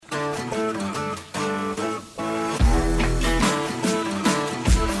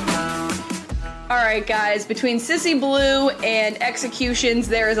right, guys, between Sissy Blue and executions,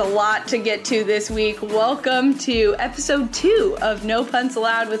 there is a lot to get to this week. Welcome to episode 2 of No Punts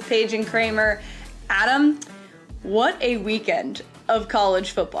Allowed with Paige and Kramer. Adam, what a weekend of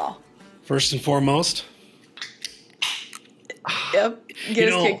college football. First and foremost. Yep,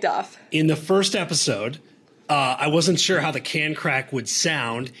 get us kicked off. In the first episode, I wasn't sure how the can crack would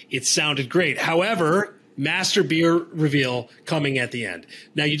sound. It sounded great. However, master beer reveal coming at the end.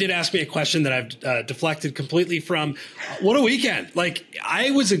 Now, you did ask me a question that I've deflected completely from. What a weekend. Like,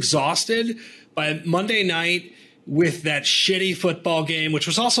 I was exhausted by Monday night with that shitty football game, which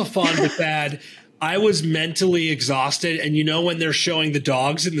was also fun but bad. I was mentally exhausted. And you know when they're showing the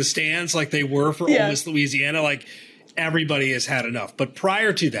dogs in the stands like they were for Ole Miss Louisiana, like everybody has had enough. But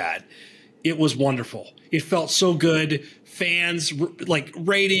prior to that, it was wonderful. It felt so good. Fans, like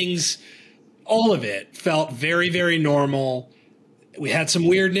ratings, all of it felt very, very normal. We had some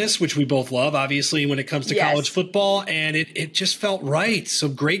weirdness, which we both love, obviously, when it comes to college football, and it just felt right.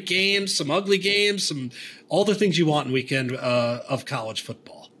 Some great games, some ugly games, all the things you want in weekend of college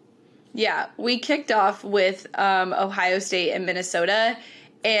football. Yeah, we kicked off with Ohio State and Minnesota,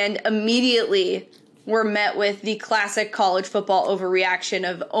 and immediately we're met with the classic college football overreaction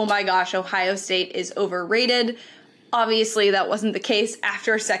of, oh my gosh, Ohio State is overrated. Obviously, that wasn't the case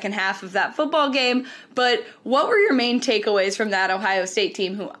after second half of that football game, but what were your main takeaways from that Ohio State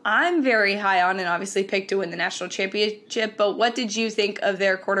team, who I'm very high on and obviously picked to win the national championship, but what did you think of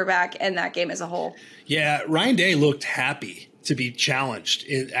their quarterback and that game as a whole? Yeah, Ryan Day looked happy to be challenged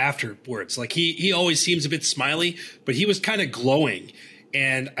afterwards. Like, he always seems a bit smiley, but he was kind of glowing,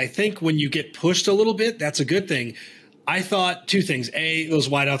 and I think when you get pushed a little bit, that's a good thing. I thought two things. A, those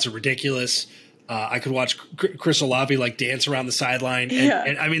wideouts are ridiculous. I could watch Chris Olave like dance around the sideline.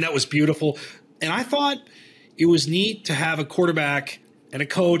 And I mean, that was beautiful. And I thought it was neat to have a quarterback and a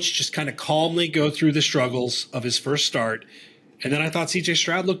coach just kind of calmly go through the struggles of his first start. And then I thought CJ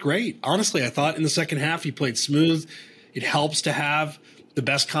Stroud looked great. Honestly, I thought in the second half he played smooth. It helps to have the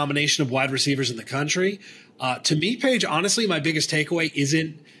best combination of wide receivers in the country. To me, Paige, honestly, my biggest takeaway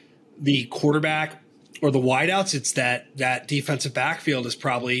isn't the quarterback or the wideouts. It's that defensive backfield is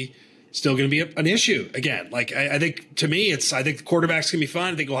probably still going to be an issue again. Like, I think to me, I think the quarterback's going to be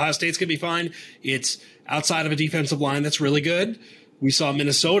fine. I think Ohio State's going to be fine. It's outside of a defensive line that's really good. We saw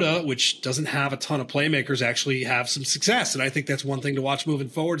Minnesota, which doesn't have a ton of playmakers, actually have some success. And I think that's one thing to watch moving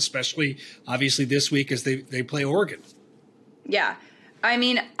forward, especially obviously this week as they play Oregon. Yeah. I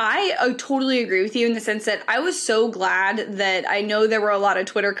mean, I totally agree with you in the sense that I was so glad that I know there were a lot of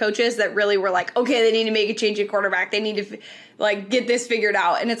Twitter coaches that really were like, okay, they need to make a change at quarterback. They need to get this figured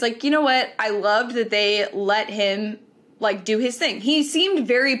out. And it's like, you know what? I loved that they let him do his thing. He seemed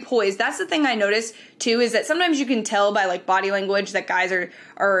very poised. That's the thing I noticed too, is that sometimes you can tell by body language that guys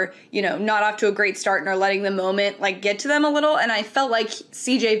are not off to a great start and are letting the moment get to them a little. And I felt like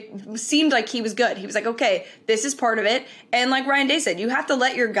CJ seemed like he was good. He was like, okay, this is part of it. And like Ryan Day said, you have to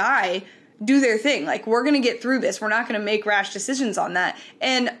let your guy do their thing. We're going to get through this. We're not going to make rash decisions on that.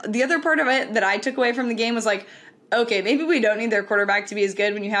 And the other part of it that I took away from the game was okay, maybe we don't need their quarterback to be as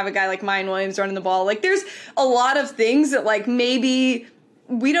good when you have a guy like Mayan Williams running the ball. There's a lot of things that maybe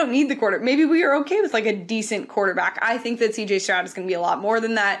we don't need the quarterback. Maybe we are okay with a decent quarterback. I think that CJ Stroud is going to be a lot more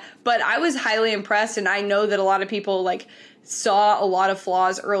than that, but I was highly impressed, and I know that a lot of people saw a lot of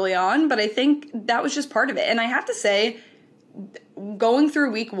flaws early on, but I think that was just part of it. And I have to say, going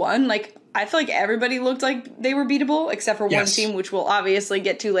through week one, I feel like everybody looked like they were beatable except for one team, which we'll obviously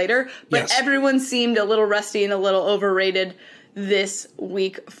get to later. But everyone seemed a little rusty and a little overrated this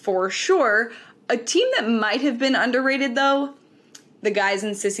week for sure. A team that might have been underrated, though, the guys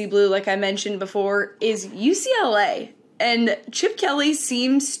in Sissy Blue, like I mentioned before, is UCLA. And Chip Kelly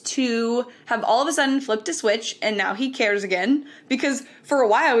seems to have all of a sudden flipped a switch, and now he cares again. Because for a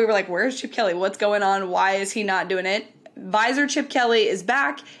while we were like, where's Chip Kelly? What's going on? Why is he not doing it? Visor Chip Kelly is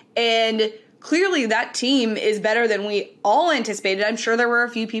back, and clearly that team is better than we all anticipated. I'm sure there were a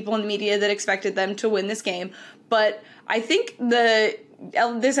few people in the media that expected them to win this game, but I think this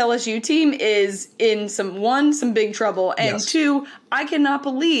LSU team is in some big trouble, and two, I cannot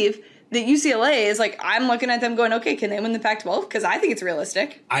believe that UCLA is I'm looking at them going, okay, can they win the Pac-12? Because I think it's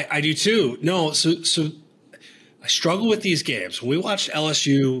realistic. I do too. No, so I struggle with these games. When we watched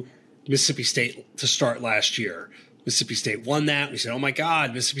LSU Mississippi State to start last year, Mississippi State won that. We said, oh my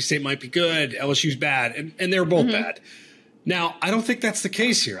God, Mississippi State might be good. LSU's bad. And they're both bad. Now, I don't think that's the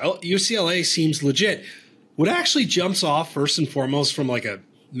case here. UCLA seems legit. What actually jumps off first and foremost from a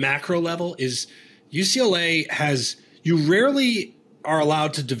macro level is UCLA you rarely are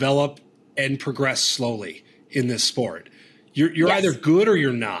allowed to develop and progress slowly in this sport. You're either good or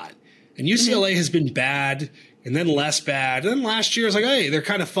you're not. And UCLA has been bad and then less bad. And then last year, it's like, hey, they're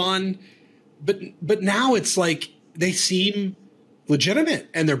kind of fun. But now it's like they seem legitimate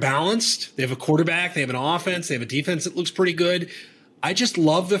and they're balanced. They have a quarterback. They have an offense. They have a defense that looks pretty good. I just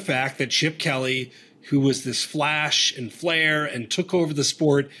love the fact that Chip Kelly, who was this flash and flair and took over the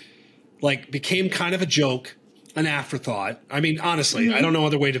sport, like became kind of a joke, an afterthought. I mean, honestly, I don't know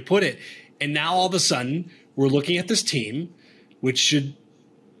other way to put it. And now all of a sudden we're looking at this team, which should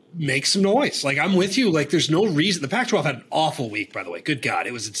make some noise. Like, I'm with you. Like, there's no reason. The Pac-12 had an awful week, by the way. Good God.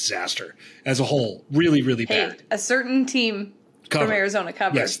 It was a disaster as a whole. Really, really bad. A certain team from Arizona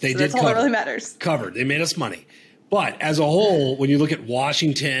covered. Yes, they so did. That's all that really matters. Covered. They made us money. But as a whole, when you look at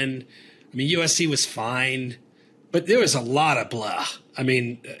Washington, I mean, USC was fine, but there was a lot of blah. I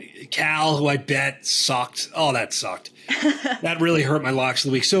mean, Cal, who I bet sucked. Oh, that sucked. That really hurt my locks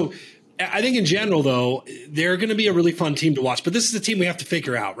of the week. So I think in general, though, they're going to be a really fun team to watch. But this is the team we have to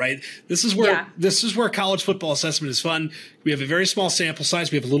figure out, right? This is where college football assessment is fun. We have a very small sample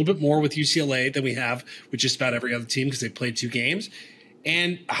size. We have a little bit more with UCLA than we have with just about every other team because they played 2 games.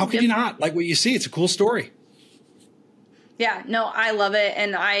 And how could you not like what you see? It's a cool story. Yeah, no, I love it.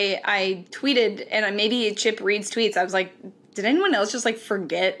 And I tweeted, and maybe Chip reads tweets. I was like, did anyone else just like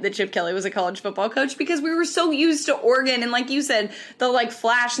forget that Chip Kelly was a college football coach? Because we were so used to Oregon and, like you said, the like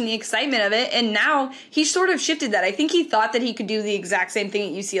flash and the excitement of it. And now he sort of shifted that. I think he thought that he could do the exact same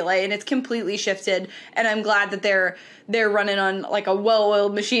thing at UCLA, and it's completely shifted. And I'm glad that they're running on like a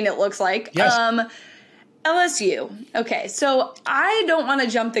well-oiled machine, it looks like. Yes. LSU. Okay, so I don't want to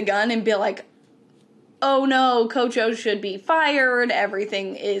jump the gun and be like, oh no, Coach O should be fired.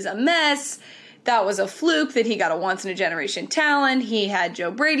 Everything is a mess. That was a fluke that he got a once-in-a-generation talent. He had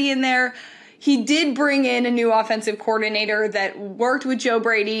Joe Brady in there. He did bring in a new offensive coordinator that worked with Joe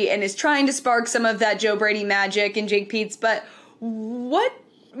Brady and is trying to spark some of that Joe Brady magic in Jake Peetz. But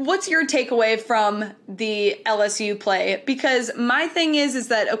what's your takeaway from the LSU play? Because my thing is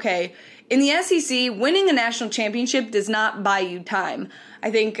that, okay, in the SEC, winning a national championship does not buy you time.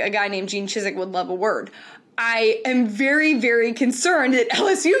 I think a guy named Gene Chizik would love a word. I am very, very concerned that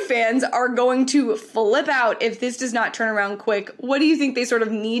LSU fans are going to flip out if this does not turn around quick. What do you think they sort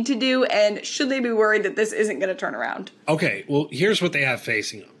of need to do, and should they be worried that this isn't going to turn around? Okay, well, here's what they have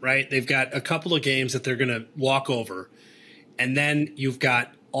facing them, right? They've got a couple of games that they're going to walk over, and then you've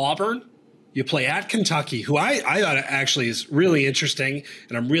got Auburn. You play at Kentucky, who I thought actually is really interesting,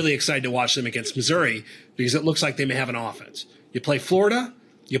 and I'm really excited to watch them against Missouri because it looks like they may have an offense. You play Florida.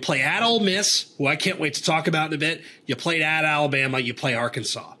 You play at Ole Miss, who I can't wait to talk about in a bit. You play at Alabama. You play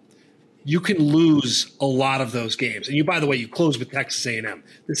Arkansas. You can lose a lot of those games. And by the way, you close with Texas A&M.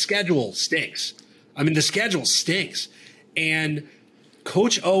 The schedule stinks. I mean, the schedule stinks. And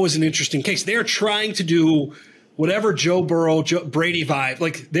Coach O is an interesting case. They're trying to do whatever Joe Burrow, Brady vibe.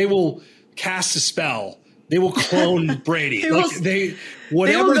 Like, they will cast a spell. They will clone Brady. They will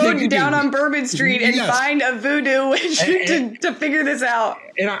go down on Bourbon Street and find a voodoo witch to figure this out.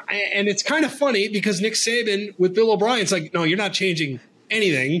 And it's kind of funny because Nick Saban with Bill O'Brien's like, no, you're not changing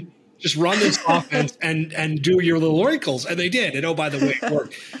anything. Just run this offense and do your little wrinkles. And they did. And oh, by the way, it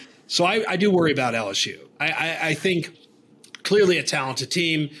worked. So I do worry about LSU. I think clearly a talented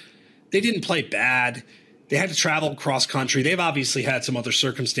team. They didn't play bad. They had to travel cross country. They've obviously had some other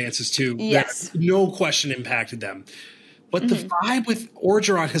circumstances too. Yes. That no question impacted them. But the vibe with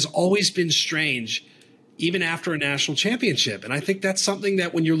Orgeron has always been strange, even after a national championship. And I think that's something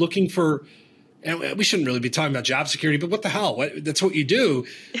that when you're looking for, and we shouldn't really be talking about job security, but what the hell? That's what you do.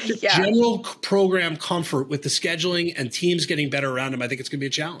 Yeah. General program comfort with the scheduling and teams getting better around them, I think it's going to be a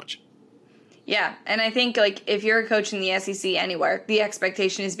challenge. Yeah, and I think like if you're a coach in the SEC anywhere, the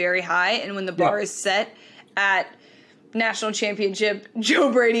expectation is very high. And when the bar is set at national championship, Joe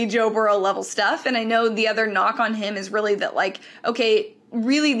Brady, Joe Burrow level stuff. And I know the other knock on him is really that, like, okay,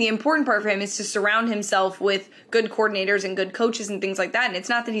 really the important part for him is to surround himself with good coordinators and good coaches and things like that. And it's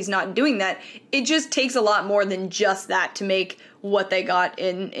not that he's not doing that. It just takes a lot more than just that to make what they got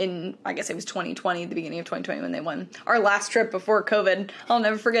in I guess it was 2020, the beginning of 2020 when they won our last trip before COVID. I'll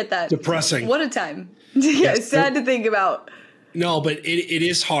never forget that. Depressing. What a time. Yeah, sad to think about. No, but it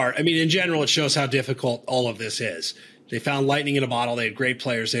is hard. I mean, in general, it shows how difficult all of this is. They found lightning in a bottle. They had great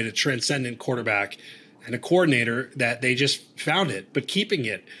players. They had a transcendent quarterback and a coordinator that they just found it. But keeping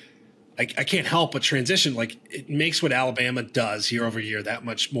it, I can't help but transition. Like, it makes what Alabama does year over year that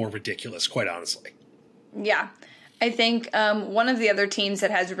much more ridiculous, quite honestly. Yeah. I think one of the other teams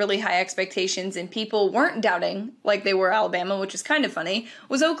that has really high expectations and people weren't doubting like they were Alabama, which is kind of funny,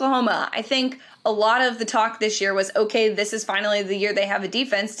 was Oklahoma. I think a lot of the talk this year was, okay, this is finally the year they have a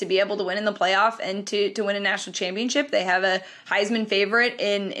defense to be able to win in the playoff and to win a national championship. They have a Heisman favorite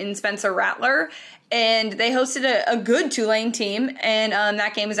in Spencer Rattler. And they hosted a good Tulane team. And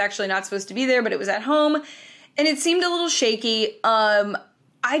that game was actually not supposed to be there, but it was at home. And it seemed a little shaky.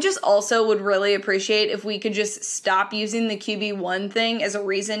 I just also would really appreciate if we could just stop using the QB1 thing as a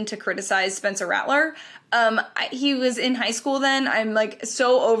reason to criticize Spencer Rattler. He was in high school then. I'm like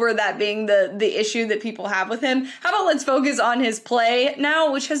so over that being the issue that people have with him. How about let's focus on his play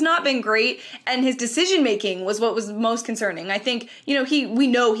now, which has not been great, and his decision making was what was most concerning. I think, we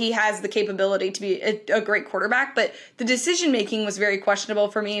know he has the capability to be a great quarterback, but the decision making was very questionable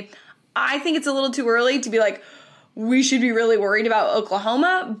for me. I think it's a little too early to be like, we should be really worried about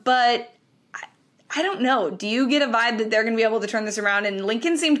Oklahoma, but I don't know. Do you get a vibe that they're going to be able to turn this around? And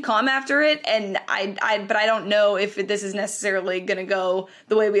Lincoln seemed calm after it, and but I don't know if this is necessarily going to go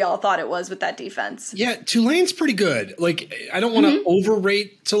the way we all thought it was with that defense. Yeah, Tulane's pretty good. Like, I don't want to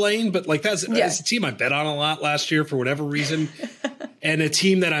overrate Tulane, but like that's a team I bet on a lot last year for whatever reason, and a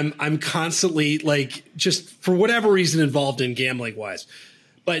team that I'm constantly like just for whatever reason involved in gambling wise,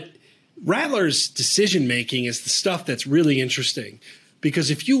 but. Rattler's decision-making is the stuff that's really interesting because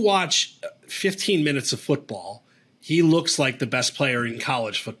if you watch 15 minutes of football, he looks like the best player in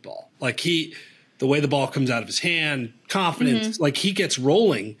college football. Like the way the ball comes out of his hand, confidence, like he gets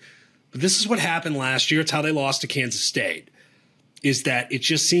rolling. But this is what happened last year. It's how they lost to Kansas State, is that it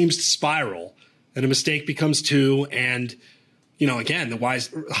just seems to spiral and a mistake becomes two. And, again, the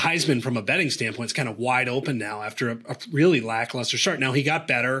Heisman from a betting standpoint is kind of wide open now after a really lackluster start. Now he got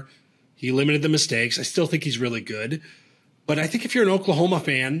better. He limited the mistakes. I still think he's really good. But I think if you're an Oklahoma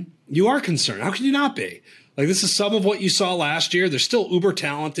fan, you are concerned. How can you not be? Like, this is some of what you saw last year. They're still uber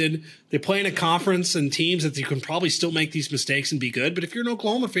talented. They play in a conference and teams that you can probably still make these mistakes and be good. But if you're an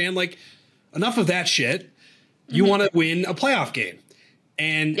Oklahoma fan, like, enough of that shit. You want to win a playoff game.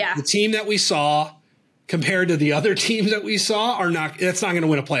 And the team that we saw compared to the other teams that we saw that's not going to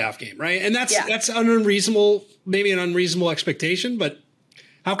win a playoff game, right? And that's an unreasonable expectation, but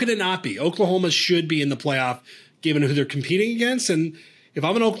how could it not be? Oklahoma should be in the playoff given who they're competing against. And if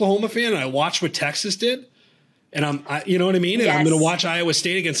I'm an Oklahoma fan and I watch what Texas did, and you know what I mean? And I'm going to watch Iowa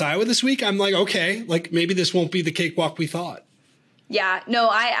State against Iowa this week, I'm like, okay, like maybe this won't be the cakewalk we thought. Yeah, no,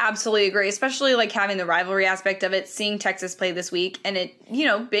 I absolutely agree, especially like having the rivalry aspect of it, seeing Texas play this week and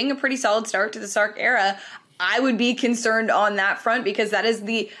it, being a pretty solid start to the Sark era. I would be concerned on that front because that is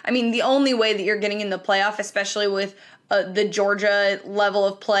the only way that you're getting in the playoff, especially with the Georgia level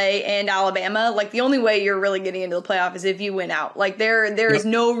of play and Alabama, like the only way you're really getting into the playoff is if you win out. Like there is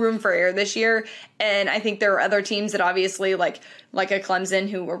no room for error this year. And I think there are other teams that obviously like a Clemson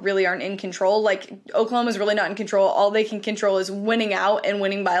who really aren't in control. Like Oklahoma's really not in control. All they can control is winning out and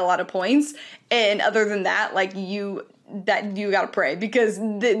winning by a lot of points. And other than that, like you got to pray because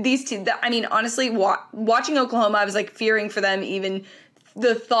these teams, honestly, watching Oklahoma, I was like fearing for them even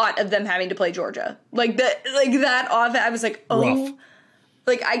the thought of them having to play Georgia. That off, I was like, oh, rough.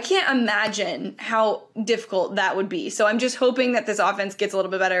 Like I can't imagine how difficult that would be. So I'm just hoping that this offense gets a little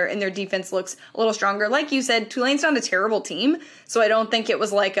bit better and their defense looks a little stronger. Like you said, Tulane's not a terrible team. So I don't think it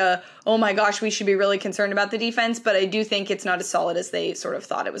was like oh my gosh, we should be really concerned about the defense. But I do think it's not as solid as they sort of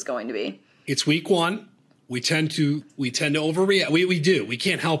thought it was going to be. It's week one. We tend to overreact. We do. We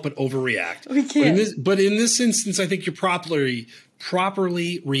can't help but overreact. We can't. But in this instance, I think you're properly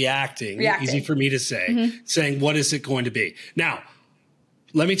reacting. Easy for me to say, saying, what is it going to be? Now,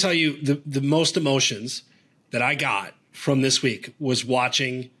 let me tell you the most emotions that I got from this week was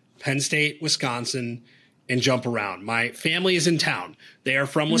watching Penn State, Wisconsin, and jump around. My family is in town. They are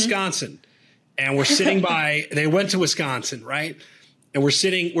from Wisconsin, and we're sitting by. They went to Wisconsin, right? And we're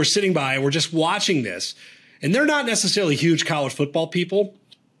sitting by. We're just watching this, and they're not necessarily huge college football people.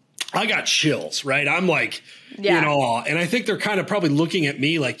 I got chills, right? I'm like, and I think they're kind of probably looking at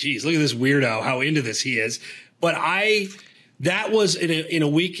me like, geez, look at this weirdo, how into this he is. But that was in a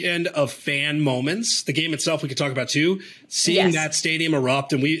weekend of fan moments. The game itself we could talk about too. Seeing that stadium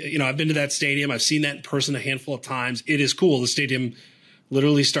erupt, and I've been to that stadium. I've seen that in person a handful of times. It is cool. The stadium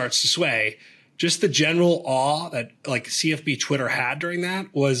literally starts to sway. Just the general awe that like CFB Twitter had during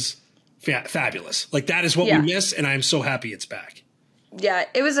that was fabulous. Like that is what we miss, and I'm so happy it's back. Yeah,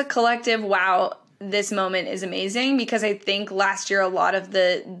 it was a collective wow. This moment is amazing because I think last year a lot of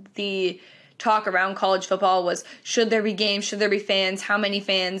the talk around college football was, should there be games? Should there be fans? How many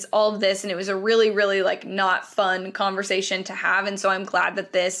fans? All of this. And it was a really, really like not fun conversation to have. And so I'm glad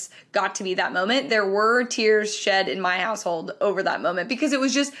that this got to be that moment. There were tears shed in my household over that moment because it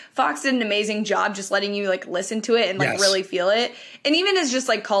was just, Fox did an amazing job just letting you like listen to it and like really feel it. And even as just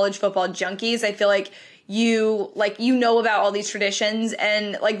like college football junkies, I feel like you know about all these traditions,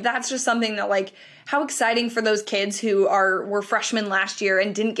 and like that's just something that like, how exciting for those kids who were freshmen last year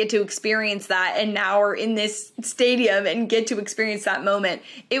and didn't get to experience that and now are in this stadium and get to experience that moment.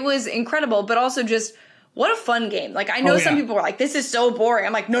 It was incredible, but also just what a fun game. Like I know some people are like, this is so boring.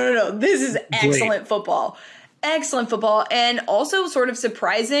 I'm like, no, this is excellent football. Excellent football. And also sort of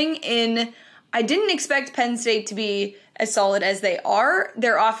surprising I didn't expect Penn State to be as solid as they are.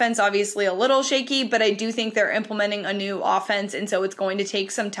 Their offense obviously a little shaky, but I do think they're implementing a new offense, and so it's going to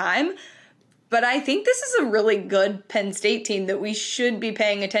take some time. But I think this is a really good Penn State team that we should be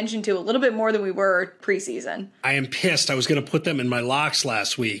paying attention to a little bit more than we were preseason. I am pissed. I was going to put them in my locks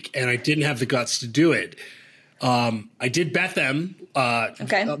last week, and I didn't have the guts to do it. I did bet them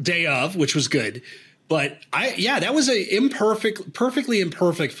day of, which was good. But that was a perfectly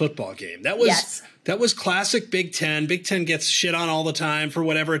imperfect football game. That was classic Big Ten. Big Ten gets shit on all the time for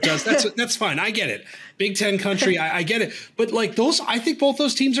whatever it does. That's fine. I get it. Big Ten country. I get it. But like I think both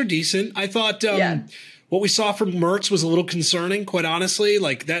those teams are decent. I thought what we saw from Mertz was a little concerning, quite honestly.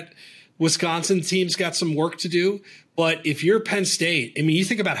 Like that Wisconsin team's got some work to do. But if you're Penn State, I mean, you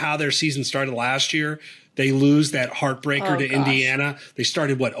think about how their season started last year. They lose that heartbreaker to Indiana. They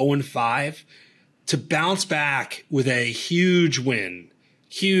started 0-5. To bounce back with a huge win,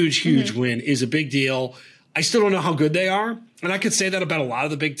 huge win is a big deal. I still don't know how good they are. And I could say that about a lot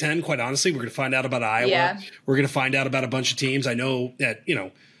of the Big Ten, quite honestly. We're going to find out about Iowa. Yeah. We're going to find out about a bunch of teams. I know that,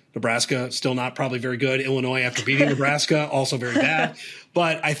 Nebraska, still not probably very good. Illinois, after beating Nebraska, also very bad.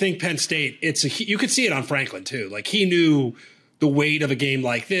 But I think Penn State, you could see it on Franklin, too. Like, he knew the weight of a game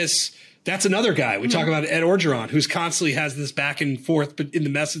like this. That's another guy. We talk about Ed Orgeron, who's constantly has this back and forth in the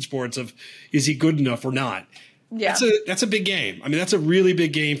message boards of, is he good enough or not? Yeah. That's a big game. I mean, that's a really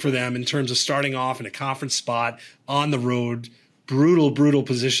big game for them in terms of starting off in a conference spot on the road. Brutal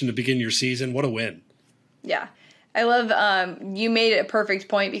position to begin your season. What a win. Yeah. I love you made a perfect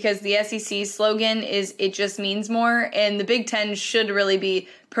point because the SEC slogan is "It just means more," and the Big Ten should really be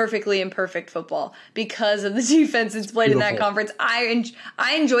perfectly imperfect football because of the defense that's played in that conference. I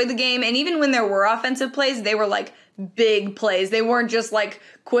enjoyed the game, and even when there were offensive plays, they were like big plays. They weren't just like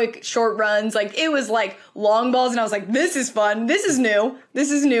quick short runs. Like it was like long balls, and I was like, "This is fun. This is new.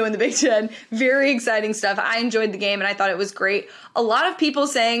 This is new in the Big Ten. Very exciting stuff." I enjoyed the game, and I thought it was great. A lot of people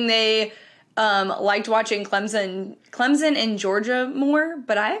saying they liked watching Clemson and Georgia more,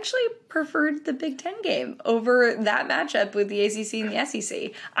 but I actually preferred the Big Ten game over that matchup with the ACC and the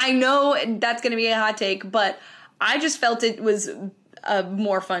SEC. I know that's going to be a hot take, but I just felt it was a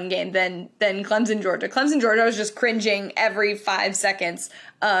more fun game than Clemson-Georgia. Clemson-Georgia, I was just cringing every 5 seconds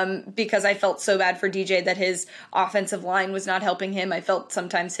because I felt so bad for DJ that his offensive line was not helping him. I felt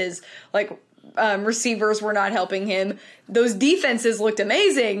sometimes his receivers were not helping him. Those defenses looked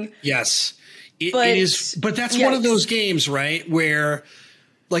amazing. Yes. It is, but that's one of those games, right, where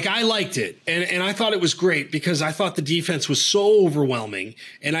like I liked it and I thought it was great because I thought the defense was so overwhelming,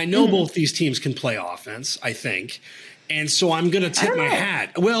 and I know both these teams can play offense, I think. And so I'm going to tip my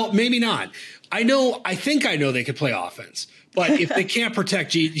hat. Well, maybe not. I think I know they could play offense, but if they can't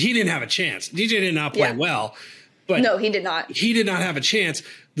protect he didn't have a chance. DJ did not play well, but no, he did not. He did not have a chance.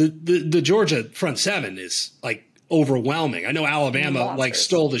 The Georgia front seven is like overwhelming. I know Alabama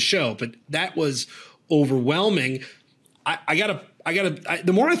stole the show, but that was overwhelming.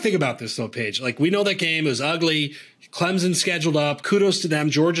 The more I think about this though, Paige, like we know that game was ugly. Clemson scheduled up. Kudos to them.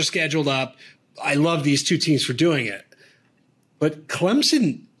 Georgia scheduled up. I love these two teams for doing it. But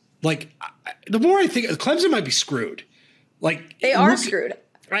Clemson, the more I think, Clemson might be screwed. Like they are screwed.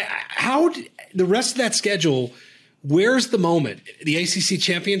 How the rest of that schedule? Where's the moment? The ACC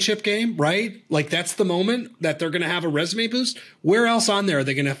championship game, right? Like that's the moment that they're going to have a resume boost. Where else on there are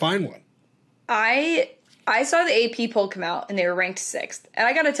they going to find one? I saw the AP poll come out and they were ranked 6th. And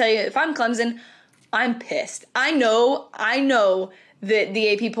I got to tell you, if I'm Clemson, I'm pissed. I know that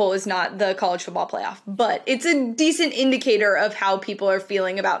the AP poll is not the college football playoff, but it's a decent indicator of how people are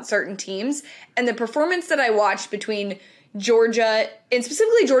feeling about certain teams. And the performance that I watched between Georgia, and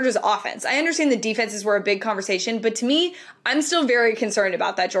specifically Georgia's offense. I understand the defenses were a big conversation, but to me, I'm still very concerned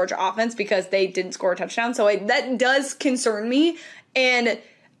about that Georgia offense because they didn't score a touchdown. So that does concern me. And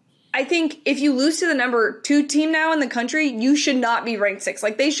I think if you lose to the number 2 team now in the country, you should not be ranked 6th.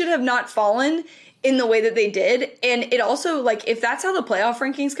 Like they should have not fallen in the way that they did. And it also, if that's how the playoff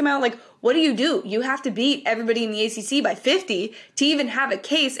rankings come out, what do? You have to beat everybody in the ACC by 50 to even have a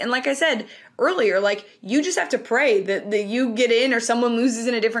case. And like I said earlier, like, you just have to pray that you get in or someone loses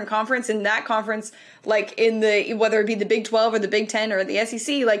in a different conference, and that conference, like in the, whether it be the Big 12 or the Big 10 or the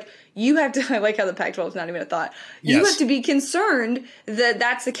SEC, like, you have to, I like how the Pac-12 is not even a thought. Yes. You have to be concerned that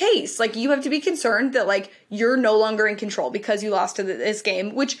that's the case. Like, you have to be concerned that, like, you're no longer in control because you lost to this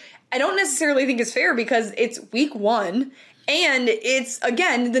game, which I don't necessarily think is fair because it's week 1 and it's,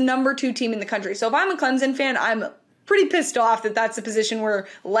 again, the number 2 team in the country. So if I'm a Clemson fan, I'm pretty pissed off that that's the position we're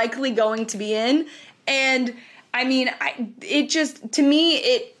likely going to be in. And I mean, it just, to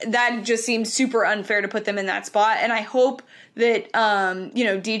me, that just seems super unfair to put them in that spot. And I hope that,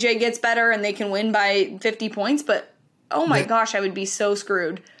 DJ gets better and they can win by 50 points. But, oh my gosh, I would be so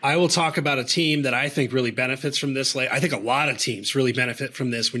screwed. I will talk about a team that I think really benefits from this. I think a lot of teams really benefit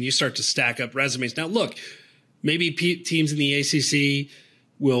from this when you start to stack up resumes. Now, look, maybe teams in the ACC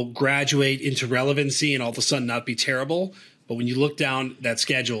will graduate into relevancy and all of a sudden not be terrible. But when you look down that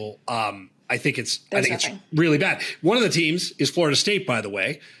schedule, I think it's really bad. One of the teams is Florida State, by the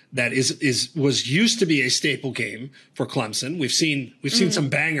way, that was used to be a staple game for Clemson. We've seen some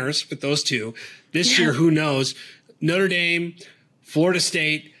bangers with those two this year. Who knows? Notre Dame, Florida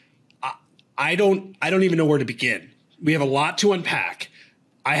State. I don't even know where to begin. We have a lot to unpack.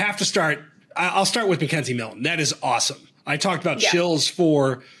 I have to start. I'll start with Mackenzie Milton. That is awesome. I talked about chills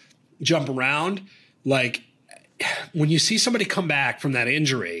for jump around. Like, when you see somebody come back from that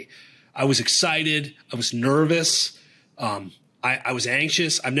injury, I was excited. I was nervous. I was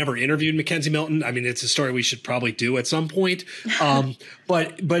anxious. I've never interviewed Mackenzie Milton. I mean, it's a story we should probably do at some point.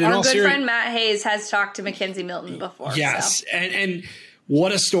 But in our all good friend Matt Hayes has talked to Mackenzie Milton before. Yes, so. and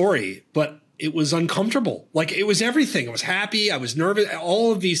what a story. But it was uncomfortable. Like, it was everything. I was happy. I was nervous.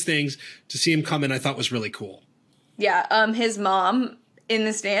 All of these things, to see him come in, I thought was really cool. Yeah, his mom in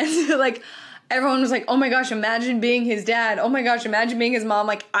the stands, like, everyone was like, oh my gosh, imagine being his dad. Oh my gosh, imagine being his mom.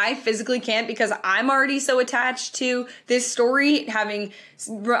 Like, I physically can't because I'm already so attached to this story.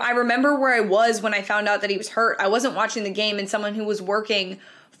 I remember where I was when I found out that he was hurt. I wasn't watching the game, and someone who was working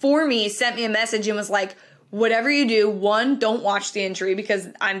for me sent me a message and was like, whatever you do, 1, don't watch the injury because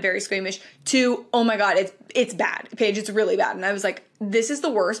I'm very squeamish. 2, oh my God, it's bad. Paige, it's really bad. And I was like, this is the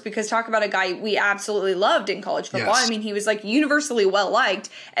worst, because talk about a guy we absolutely loved in college football. Yes. I mean, he was like universally well liked.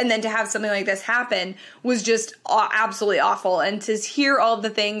 And then to have something like this happen was just absolutely awful. And to hear all of the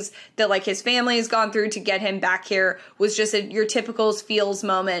things that, like, his family has gone through to get him back here was just your typical feels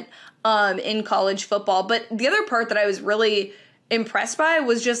moment in college football. But the other part that I was really impressed by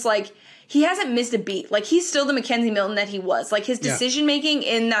was just, like, he hasn't missed a beat. Like, he's still the Mackenzie Milton that he was. Like, his decision making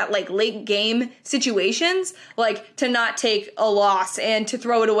in that, like, late game situations, like, to not take a loss and to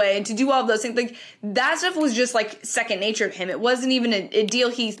throw it away and to do all of those things, like, that stuff was just, like, second nature to him. It wasn't even a deal.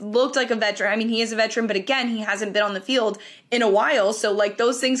 He looked like a veteran. I mean, he is a veteran, but again, he hasn't been on the field in a while. So, like,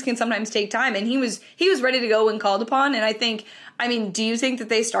 those things can sometimes take time. And he was ready to go when called upon. And I mean, do you think that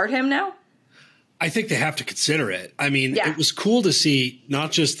they start him now? I think they have to consider it. I mean, It was cool to see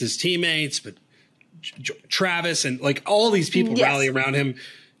not just his teammates, but Travis and, like, all these people rally around him.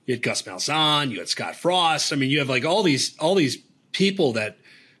 You had Gus Malzahn, you had Scott Frost. I mean, you have, like, all these people that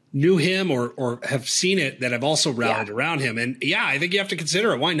knew him or have seen it that have also rallied around him. And I think you have to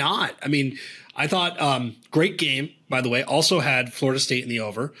consider it. Why not? I mean, I thought great game, by the way. Also had Florida State in the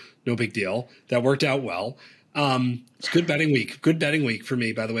over. No big deal. That worked out well. It's good betting week. Good betting week for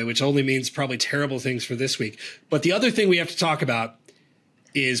me, by the way, which only means probably terrible things for this week. But the other thing we have to talk about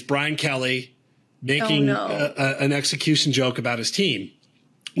is Brian Kelly making an execution joke about his team.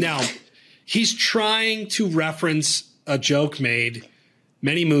 Now, he's trying to reference a joke made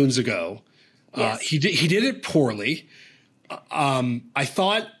many moons ago. Yes. He did it poorly. I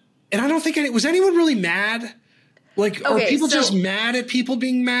thought, and I don't think was anyone really mad? Like, are people just mad at people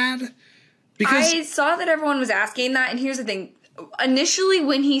being mad? Because I saw that everyone was asking that, and here's the thing. Initially,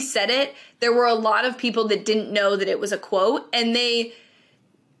 when he said it, there were a lot of people that didn't know that it was a quote, and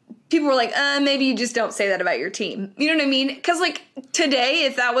people were like, maybe you just don't say that about your team. You know what I mean? Because, like, today,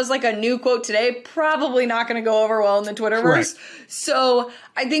 if that was, like, a new quote today, probably not going to go over well in the Twitterverse. Correct. So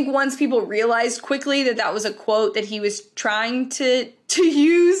I think once people realized quickly that that was a quote that he was trying to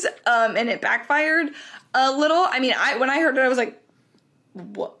use, and it backfired a little. I mean, when I heard it, I was like,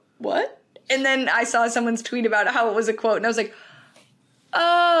 what? And then I saw someone's tweet about how it was a quote, and I was like,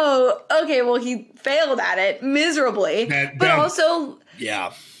 oh, okay, well, he failed at it miserably. But also,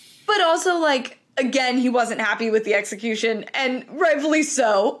 like, again, he wasn't happy with the execution, and rightfully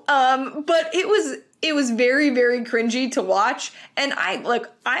so. But it was very, very cringy to watch. And I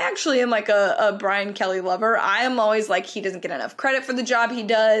actually am, like, a Brian Kelly lover. I am always like, he doesn't get enough credit for the job he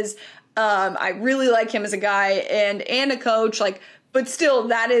does. I really like him as a guy and a coach. Like, but still,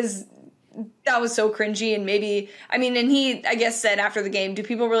 that was so cringy. And maybe, I mean, and he, I guess, said after the game, do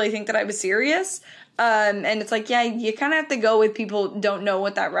people really think that I was serious? And it's like, yeah, you kind of have to go with people don't know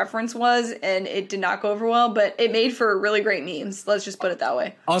what that reference was, and it did not go over well, but it made for really great memes. Let's just put it that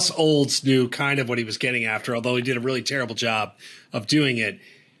way. Us olds knew kind of what he was getting after, although he did a really terrible job of doing it.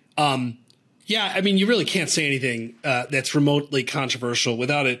 Yeah, I mean, you really can't say anything that's remotely controversial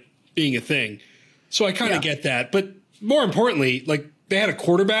without it being a thing. So I kind of get that. But more importantly, like, they had a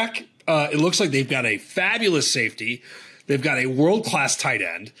quarterback. It looks like they've got a fabulous safety. They've got a world-class tight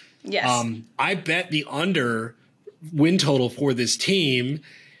end. Yes. I bet the under win total for this team,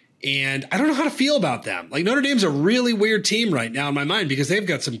 and I don't know how to feel about them. Like, Notre Dame's a really weird team right now in my mind because they've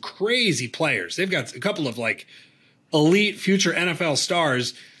got some crazy players. They've got a couple of like elite future NFL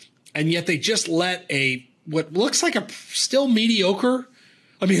stars, and yet they just let what looks like a still mediocre.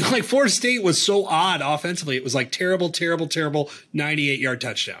 I mean, like, Florida State was so odd offensively. It was like terrible, 98-yard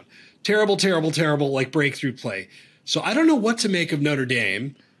touchdown. Terrible, like, breakthrough play. So I don't know what to make of Notre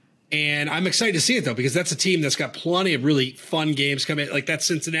Dame. And I'm excited to see it, though, because that's a team that's got plenty of really fun games coming. Like, that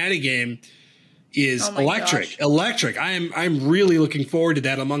Cincinnati game is electric. Gosh. Electric. I'm really looking forward to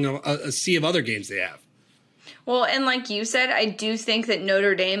that among a sea of other games they have. Well, and like you said, I do think that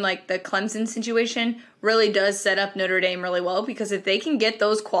Notre Dame, like the Clemson situation, really does set up Notre Dame really well, because if they can get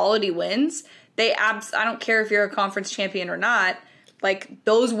those quality wins, I don't care if you're a conference champion or not, like,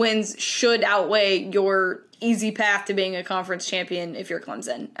 those wins should outweigh your easy path to being a conference champion if you're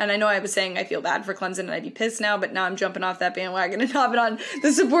Clemson. And I know I was saying I feel bad for Clemson and I'd be pissed now, but now I'm jumping off that bandwagon and hopping on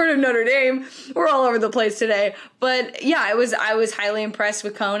the support of Notre Dame. We're all over the place today. But yeah, I was highly impressed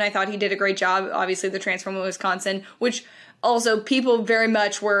with Cohn. I thought he did a great job. Obviously, the transfer from Wisconsin, which also people very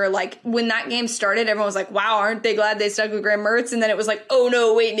much were like, when that game started, everyone was like, wow, aren't they glad they stuck with Graham Mertz? And then it was like, oh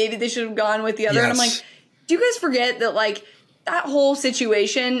no, wait, maybe they should have gone with the other. Yes. And I'm like, do you guys forget that, like, that whole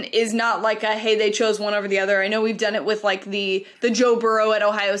situation is not like a, hey, they chose one over the other. I know we've done it with like the Joe Burrow at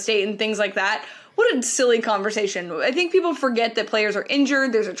Ohio State and things like that. What a silly conversation. I think people forget that players are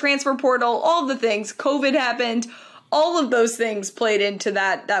injured. There's a transfer portal, all the things. COVID happened. All of those things played into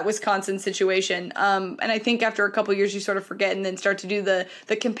that Wisconsin situation. And I think after a couple years, you sort of forget and then start to do the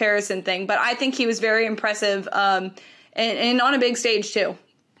comparison thing. But I think he was very impressive and on a big stage too.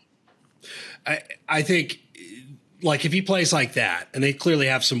 I think, like, if he plays like that, and they clearly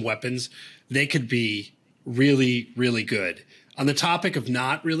have some weapons, they could be really, really good. On the topic of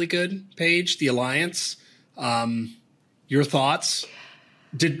not really good, Paige, the Alliance, your thoughts?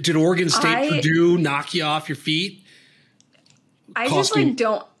 Did Oregon State, Purdue knock you off your feet? I just, like,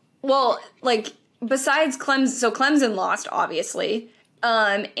 don't. Well, like, besides Clemson, so Clemson lost, obviously,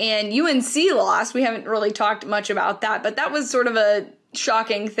 and UNC lost. We haven't really talked much about that, but that was sort of a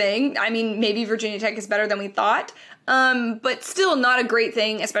shocking thing. I mean, maybe Virginia Tech is better than we thought. But still not a great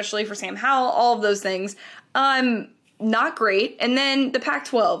thing, especially for Sam Howell, all of those things. Not great. And then the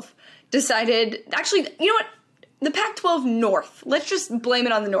Pac-12 decided, actually, you know what? The Pac-12 North. Let's just blame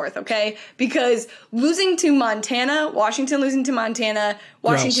it on the North, okay? Because losing to Montana, Washington losing to Montana,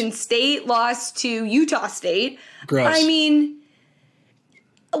 Washington Gross. State lost to Utah State. Gross. I mean,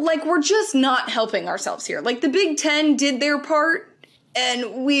 like, we're just not helping ourselves here. Like, the Big Ten did their part,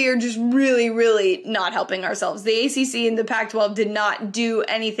 and we are just really, really not helping ourselves. The ACC and the Pac-12 did not do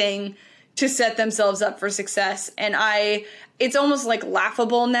anything to set themselves up for success. And it's almost like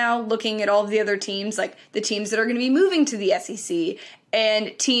laughable now looking at all of the other teams, like the teams that are going to be moving to the SEC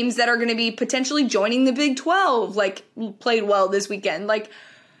and teams that are going to be potentially joining the Big 12, like, played well this weekend. Like,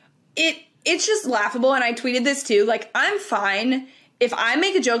 it's just laughable. And I tweeted this too. Like, I'm fine. If I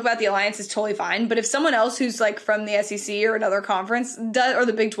make a joke about the Alliance, it's totally fine. But if someone else who's, like, from the SEC or another conference does, or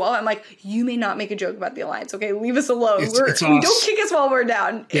the Big 12, I'm like, you may not make a joke about the Alliance, okay? Leave us alone. Don't kick us while we're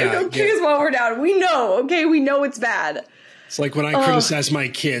down. Don't kick us while we're down. We know, okay? We know it's bad. It's like when I criticize my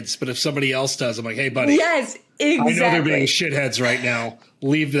kids, but if somebody else does, I'm like, hey, buddy. Yes, exactly. I know they're being shitheads right now.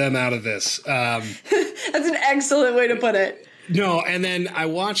 Leave them out of this. That's an excellent way to put it. No, and then I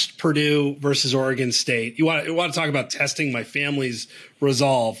watched Purdue versus Oregon State. You want to talk about testing my family's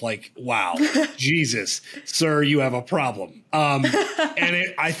resolve? Like, wow, Jesus, sir, you have a problem.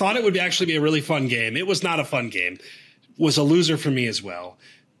 I thought it would actually be a really fun game. It was not a fun game. It was a loser for me as well.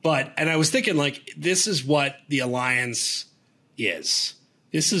 And I was thinking, like, this is what the Alliance is.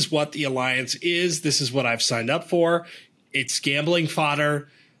 This is what the Alliance is. This is what I've signed up for. It's gambling fodder.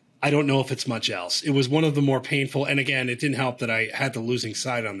 I don't know if it's much else. It was one of the more painful. And again, it didn't help that I had the losing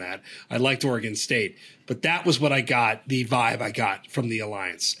side on that. I liked Oregon State, but that was what I got, the vibe I got from the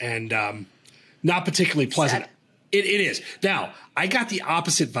Alliance, and not particularly pleasant. It is. Now, I got the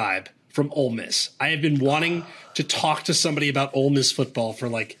opposite vibe from Ole Miss. I have been wanting to talk to somebody about Ole Miss football for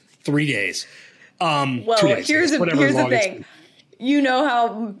like 3 days. Well, 2 days, here's the thing. Been. You know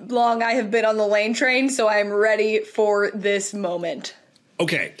how long I have been on the Lane train, so I'm ready for this moment.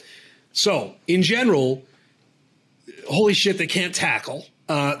 Okay. So, in general, holy shit, they can't tackle.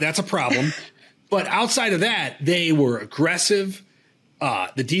 That's a problem. But outside of that, they were aggressive.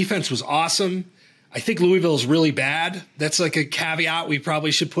 The defense was awesome. I think Louisville is really bad. That's like a caveat we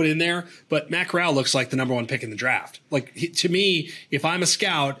probably should put in there. But Matt Corral looks like the number 1 pick in the draft. Like, to me, if I'm a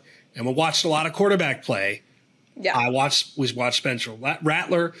scout and we watched a lot of quarterback play, I watched Spencer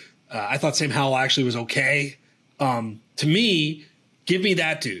Rattler. I thought Sam Howell actually was okay. To me, give me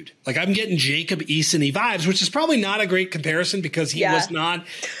that dude. Like, I'm getting Jacob Eason vibes, which is probably not a great comparison because he was not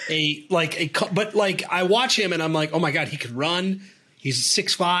but like I watch him and I'm like, oh my God, he could run. He's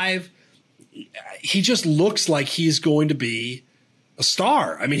 6'5". He just looks like he's going to be a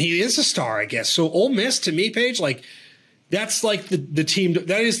star. I mean, he is a star, I guess. So Ole Miss, to me, Paige, like, that's like the team.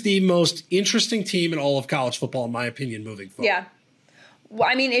 That is the most interesting team in all of college football, in my opinion, moving forward. Yeah. Well,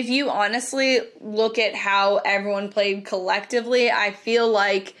 I mean, if you honestly look at how everyone played collectively, I feel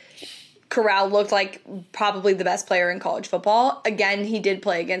like Corral looked like probably the best player in college football. Again, he did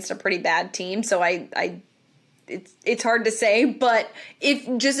play against a pretty bad team, so it's hard to say, but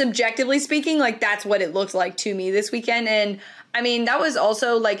if just objectively speaking, like, that's what it looked like to me this weekend. And I mean, that was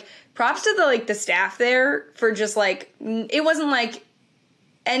also like props to the staff there for just like, it wasn't like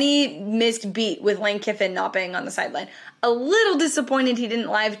any missed beat with Lane Kiffin not being on the sideline. A little disappointed he didn't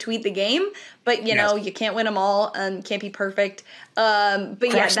live tweet the game, but you know, you can't win them all. Can't be perfect. But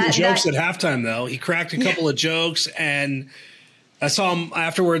cracks some jokes at halftime though. He cracked a couple of jokes, and I saw him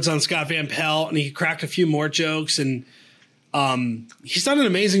afterwards on Scott Van Pelt, and he cracked a few more jokes, and he's done an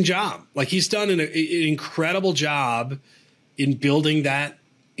amazing job. Like, he's done an incredible job in building that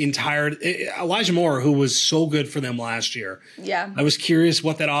entire Elijah Moore, who was so good for them last year. Yeah. I was curious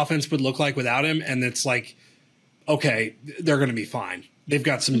what that offense would look like without him. And it's like, okay, they're going to be fine. They've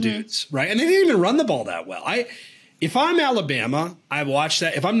got some dudes, right? And they didn't even run the ball that well. If I'm Alabama, I watch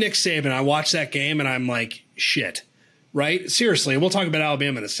that. If I'm Nick Saban, I watch that game and I'm like, shit, right? Seriously. We'll talk about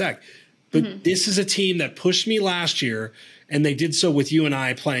Alabama in a sec. But this is a team that pushed me last year, and they did so with you and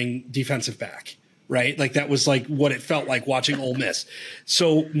I playing defensive back. Right? Like, that was like what it felt like watching Ole Miss.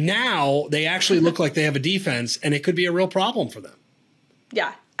 So now they actually look like they have a defense, and it could be a real problem for them.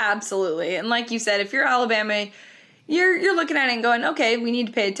 Yeah, absolutely. And like you said, if you're Alabama, you're looking at it and going, okay, we need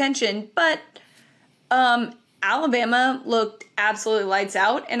to pay attention. But Alabama looked absolutely lights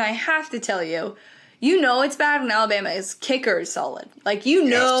out. And I have to tell you, it's bad when Alabama's kicker is solid. Like,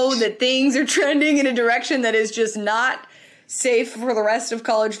 know that things are trending in a direction that is just not safe for the rest of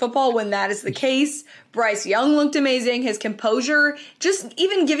college football when that is the case. Bryce Young looked amazing. His composure, just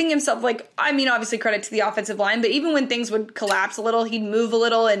even giving himself, like, I mean, obviously credit to the offensive line, but even when things would collapse a little, he'd move a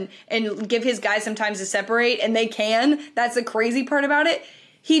little and give his guys some time to separate, and they can. That's the crazy part about it.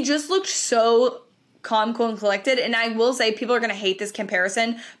 He just looked so calm, cool, and collected, and I will say people are going to hate this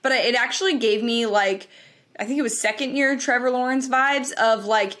comparison, but it actually gave me, like, I think it was second-year Trevor Lawrence vibes of,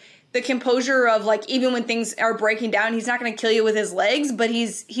 like, the composure of, like, even when things are breaking down, he's not going to kill you with his legs, but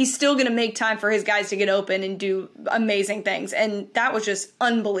he's still going to make time for his guys to get open and do amazing things. And that was just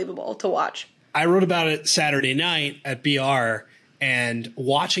unbelievable to watch. I wrote about it Saturday night at BR, and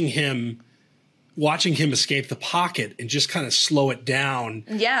watching him escape the pocket and just kind of slow it down.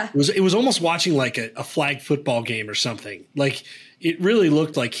 Yeah. It was almost watching like a flag football game or something. Like, it really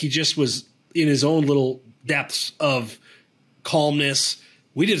looked like he just was in his own little depths of calmness.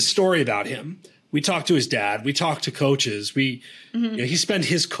 We did a story about him. We talked to his dad. We talked to coaches. He spent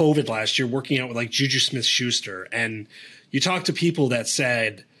his COVID last year working out with like Juju Smith-Schuster. And you talk to people that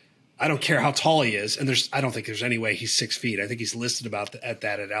said, I don't care how tall he is. And I don't think there's any way he's 6 feet. I think he's listed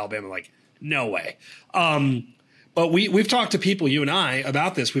at Alabama. Like, no way. But we've talked to people, you and I,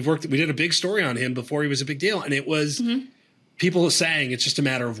 about this. We did a big story on him before he was a big deal. And it was people saying it's just a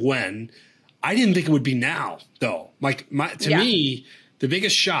matter of when. I didn't think it would be now, though. Like, to me, the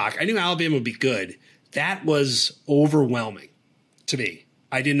biggest shock, I knew Alabama would be good. That was overwhelming to me.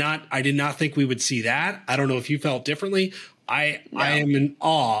 I did not think we would see that. I don't know if you felt differently. I am in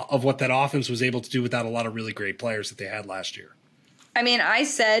awe of what that offense was able to do without a lot of really great players that they had last year. I mean, I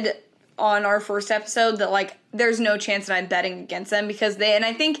said on our first episode that, like, there's no chance that I'm betting against them because and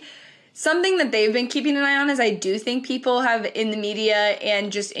I think something that they've been keeping an eye on is I do think people have in the media and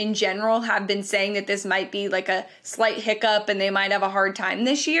just in general have been saying that this might be like a slight hiccup and they might have a hard time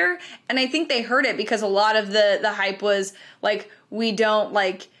this year. And I think they heard it because a lot of the hype was like, we don't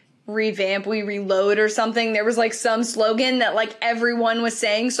like revamp, we reload or something. There was like some slogan that like everyone was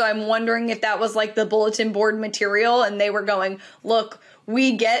saying. So I'm wondering if that was like the bulletin board material and they were going, look,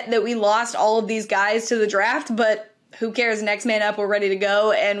 we get that we lost all of these guys to the draft, but who cares? Next man up. We're ready to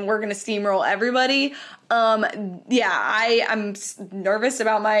go, and we're going to steamroll everybody. I'm nervous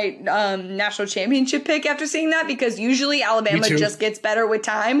about my national championship pick after seeing that, because usually Alabama just gets better with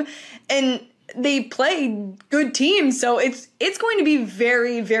time, and they play good teams, so it's going to be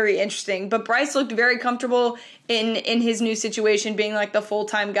very, very interesting. But Bryce looked very comfortable in his new situation, being like the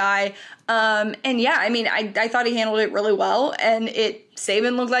full-time guy. And yeah, I mean, I thought he handled it really well, and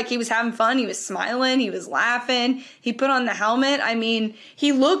Saban looked like he was having fun. He was smiling, he was laughing, he put on the helmet. I mean,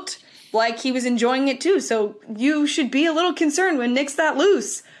 he looked like he was enjoying it too. So you should be a little concerned when Nick's that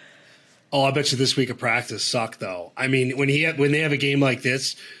loose. Oh, I bet you this week of practice sucked though. I mean, when they have a game like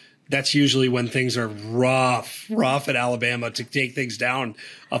this, that's usually when things are rough at Alabama to take things down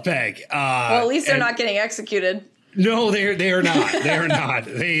a peg. Well, at least they're not getting executed. No, they are not. They are not.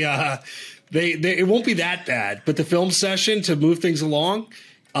 They it won't be that bad, but the film session to move things along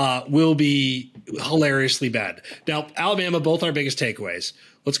will be hilariously bad. Now, Alabama, both our biggest takeaways.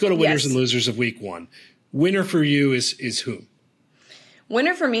 Let's go to winners and losers of week one. Winner for you is who?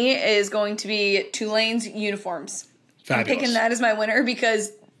 Winner for me is going to be Tulane's uniforms. Fabulous. I'm picking that as my winner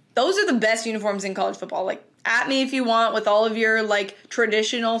because those are the best uniforms in college football. Like, at me if you want with all of your like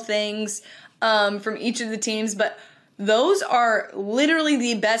traditional things from each of the teams, but those are literally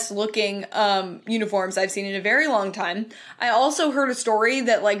the best looking uniforms I've seen in a very long time. I also heard a story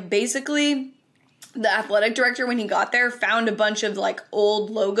that like basically the athletic director, when he got there, found a bunch of like old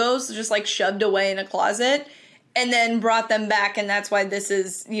logos just like shoved away in a closet and then brought them back, and that's why this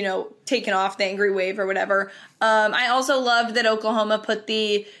is, you know, taken off the Angry Wave or whatever. I also loved that Oklahoma put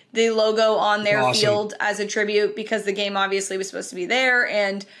the logo on their field as a tribute, because the game obviously was supposed to be there,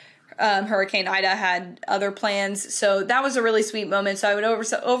 and Hurricane Ida had other plans. So that was a really sweet moment. So I would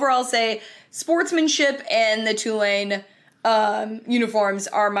overall say sportsmanship and the Tulane uniforms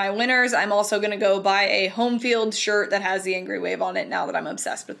are my winners. I'm also going to go buy a home field shirt that has the Angry Wave on it now that I'm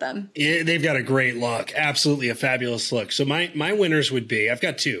obsessed with them. Yeah, they've got a great look. Absolutely a fabulous look. So my winners would be, I've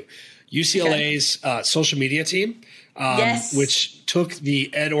got two. UCLA's social media team, which took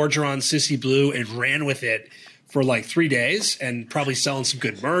the Ed Orgeron Sissy Blue and ran with it for like 3 days and probably selling some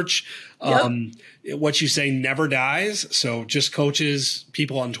good merch. What you say never dies. So just coaches,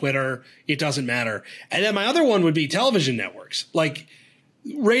 people on Twitter, it doesn't matter. And then my other one would be television networks. Like,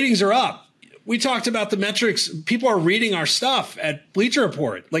 ratings are up. We talked about the metrics. People are reading our stuff at Bleacher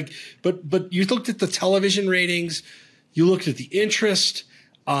Report. Like, but you looked at the television ratings, you looked at the interest.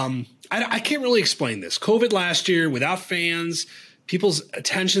 I can't really explain this. COVID last year without fans, people's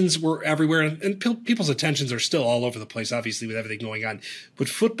attentions were everywhere, and people's attentions are still all over the place, obviously, with everything going on. But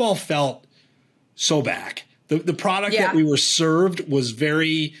football felt so back. The product that we were served was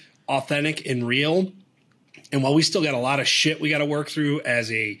very authentic and real. And while we still got a lot of shit we got to work through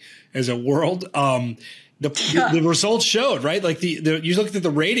as a world, the results showed, right? Like you looked at the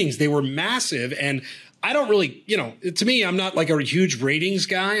ratings, they were massive. And I don't really, to me, I'm not like a huge ratings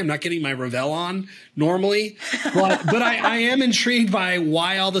guy. I'm not getting my Ravel on normally, but I am intrigued by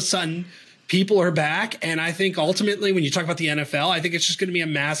why all of a sudden people are back. And I think ultimately when you talk about the NFL, I think it's just going to be a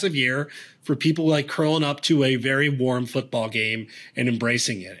massive year for people like curling up to a very warm football game and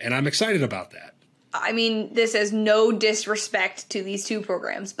embracing it. And I'm excited about that. I mean, this has no disrespect to these two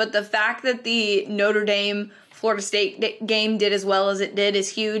programs, but the fact that the Notre Dame Florida State game did as well as it did is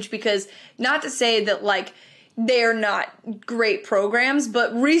huge, because not to say that like they're not great programs,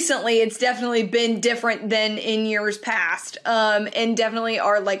 but recently it's definitely been different than in years past, and definitely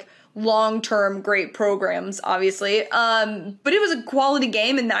are like long-term great programs, obviously. But it was a quality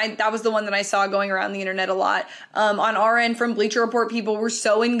game, and that was the one that I saw going around the internet a lot. On our end from Bleacher Report, people were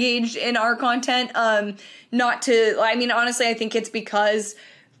so engaged in our content. Honestly, I think it's because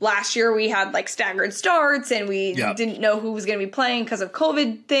last year we had like staggered starts and we didn't know who was going to be playing because of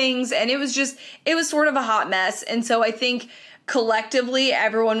COVID things. And it was sort of a hot mess. And so I think collectively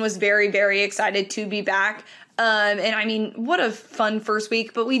everyone was very, very excited to be back. And I mean, what a fun first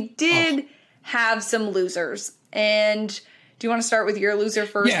week, but we did have some losers. And do you want to start with your loser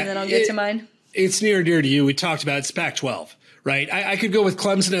first and then I'll get to mine? It's near and dear to you. We talked about it's Pac-12, right? I could go with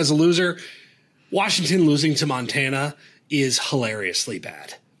Clemson as a loser. Washington losing to Montana is hilariously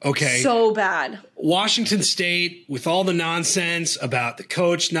bad. Okay. So bad. Washington State with all the nonsense about the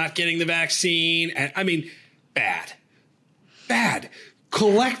coach not getting the vaccine. And I mean, bad.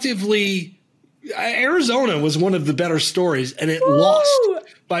 Collectively, Arizona was one of the better stories, and it lost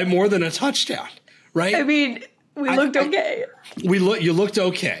by more than a touchdown, right? I mean, looked okay. You looked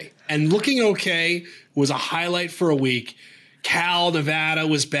okay. And looking okay was a highlight for a week. Cal, Nevada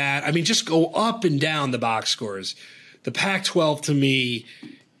was bad. I mean, just go up and down the box scores. The Pac-12 to me,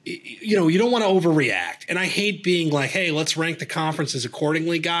 you know, you don't want to overreact. And I hate being like, hey, let's rank the conferences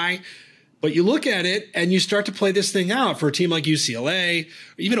accordingly, guy. But you look at it and you start to play this thing out for a team like UCLA.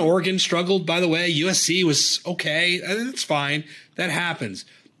 Even Oregon struggled, by the way. USC was okay. That's fine. That happens.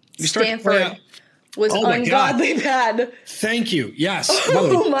 You start Stanford to play out. was ungodly bad. Thank you. Yes.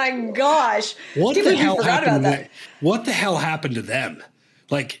 Oh my gosh. What the hell happened? What the hell happened to them?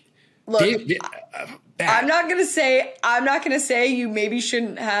 Like, look, I'm not gonna say you maybe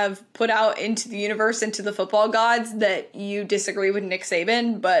shouldn't have put out into the universe, into the football gods, that you disagree with Nick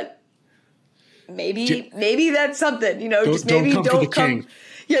Saban, but maybe that's something. You know, just maybe don't come.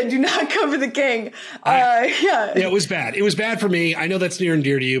 Yeah, do not come for the king. Yeah, it was bad. It was bad for me. I know that's near and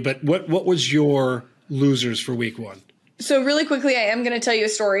dear to you, but what was your losers for week one? So really quickly, I am going to tell you a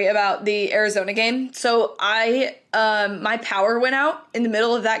story about the Arizona game. So my power went out in the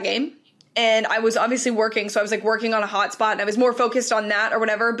middle of that game, and I was obviously working. So I was like working on a hotspot, and I was more focused on that or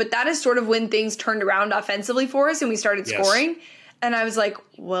whatever. But that is sort of when things turned around offensively for us, and we started scoring. And I was like,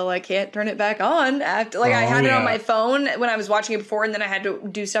 well, I can't turn it back on after, I had it on my phone when I was watching it before, and then I had to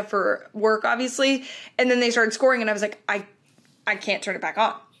do stuff for work, obviously. And then they started scoring, and I was like, I can't turn it back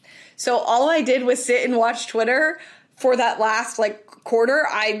on. So all I did was sit and watch Twitter for that last quarter.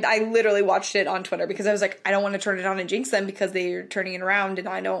 I literally watched it on Twitter because I was like, I don't want to turn it on and jinx them because they're turning it around, and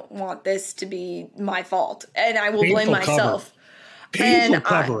I don't want this to be my fault. And I will blame myself. Painful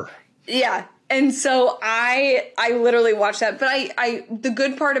cover. Yeah. And so I literally watched that, but the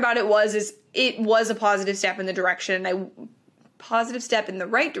good part about it was it was a positive step in the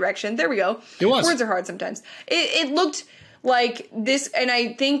right direction. There we go. It was. Words are hard sometimes. It looked like this, and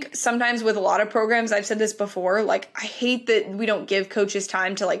I think sometimes with a lot of programs, I've said this before, like, I hate that we don't give coaches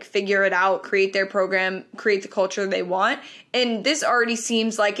time to figure it out, create their program, create the culture they want. And this already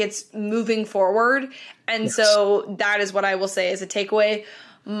seems like it's moving forward. And so that is what I will say as a takeaway.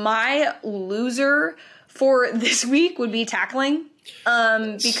 My loser for this week would be tackling,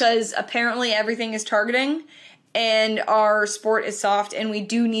 because apparently everything is targeting and our sport is soft, and we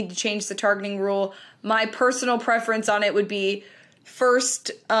do need to change the targeting rule. My personal preference on it would be first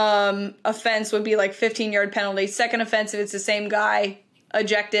offense would be 15-yard penalty. Second offense, if it's the same guy,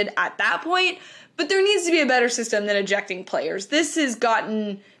 ejected at that point. But there needs to be a better system than ejecting players. This has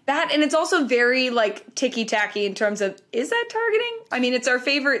gotten bad, and it's also very ticky-tacky in terms of, is that targeting? I mean, it's our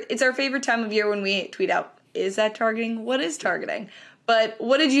favorite time of year when we tweet out, is that targeting? What is targeting? But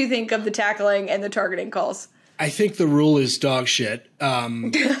what did you think of the tackling and the targeting calls? I think the rule is dog shit,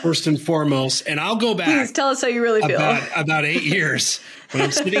 first and foremost. And I'll go back. Please tell us how you really feel. About 8 years when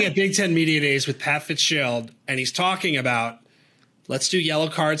I'm sitting at Big Ten Media Days with Pat Fitzgerald, and he's talking about, let's do yellow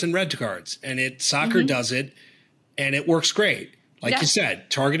cards and red cards. And soccer does it, and it works great. Like you said,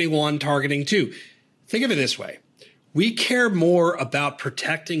 targeting one, targeting two. Think of it this way. We care more about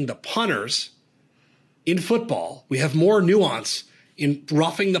protecting the punters in football. We have more nuance in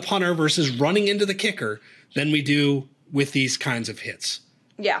roughing the punter versus running into the kicker than we do with these kinds of hits.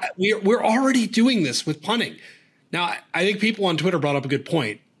 Yeah. We're already doing this with punting. Now, I think people on Twitter brought up a good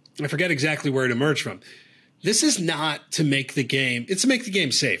point. I forget exactly where it emerged from. This is not to make the game. It's to make the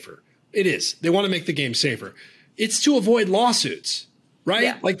game safer. It is. They want to make the game safer. It's to avoid lawsuits, right?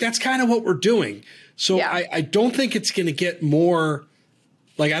 Yeah. That's kind of what we're doing. So I don't think it's going to get more,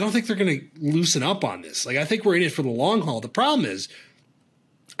 I don't think they're going to loosen up on this. I think we're in it for the long haul. The problem is,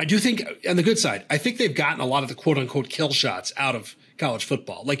 I do think, on the good side, I think they've gotten a lot of the quote-unquote kill shots out of college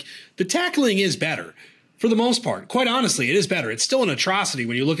football. The tackling is better for the most part. Quite honestly, it is better. It's still an atrocity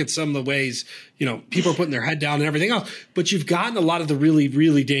when you look at some of the ways, people are putting their head down and everything else. But you've gotten a lot of the really,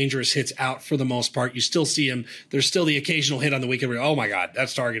 really dangerous hits out for the most part. You still see them. There's still the occasional hit on the weekend where, oh, my God,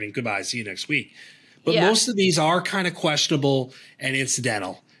 that's targeting. Goodbye. See you next week. But most of these are kind of questionable and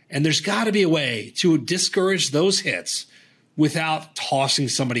incidental. And there's got to be a way to discourage those hits without tossing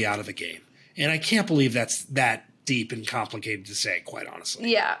somebody out of the game. And I can't believe that's that deep and complicated to say, quite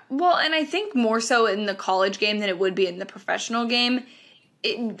honestly. Yeah. Well, and I think more so in the college game than it would be in the professional game.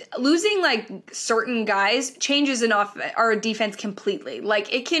 Losing certain guys changes our defense completely.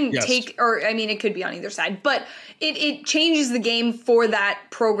 It can take, it could be on either side, but it changes the game for that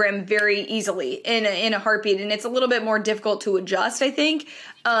program very easily in a heartbeat. And it's a little bit more difficult to adjust, I think,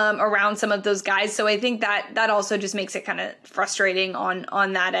 around some of those guys. So I think that also just makes it kind of frustrating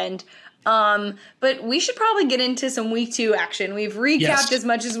on that end. But we should probably get into some week 2 action. We've recapped as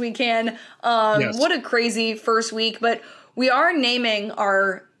much as we can. What a crazy first week, but we are naming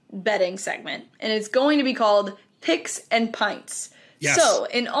our betting segment, and it's going to be called Picks and Pints. Yes. So,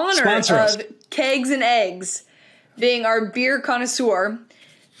 in honor of Kegs and Eggs being our beer connoisseur,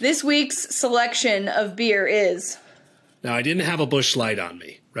 this week's selection of beer is... Now, I didn't have a Busch Light on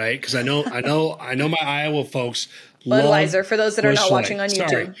me, right? Because I know my Iowa folks Budweiser, for those that are not Busch watching Light. on YouTube.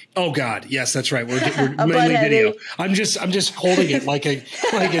 Sorry. Oh God, yes, that's right. We're mainly video. I'm just holding it like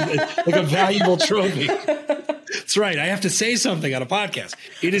a valuable trophy. That's right. I have to say something on a podcast.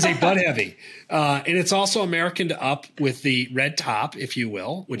 It is a Bud Heavy, and it's also American to up with the red top, if you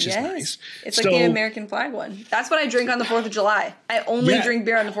will, which is nice. It's like the American flag one. That's what I drink on the 4th of July. I only drink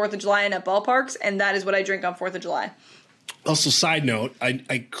beer on the 4th of July and at ballparks, and that is what I drink on 4th of July. Also, side note,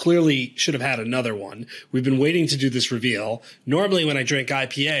 I clearly should have had another one. We've been waiting to do this reveal. Normally, when I drink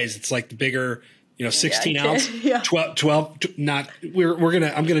IPAs, it's like the bigger, 16 ounce, 12. I'm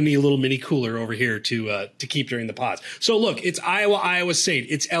gonna need a little mini cooler over here to keep during the pods. So look, it's Iowa State.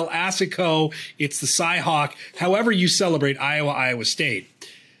 It's El Assico. It's the Cy-Hawk. However you celebrate Iowa State,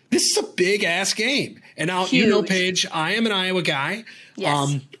 this is a big ass game. And now, Paige, I am an Iowa guy.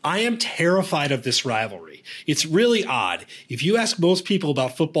 Yes. I am terrified of this rivalry. It's really odd. If you ask most people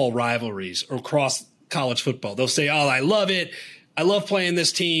about football rivalries or across college football, they'll say, oh, I love it. I love playing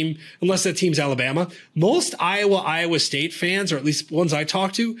this team, unless that team's Alabama. Most Iowa State fans, or at least ones I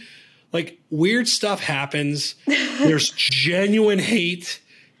talk to, like, weird stuff happens. There's genuine hate.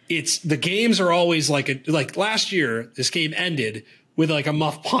 The games are always like last year, this game ended with like a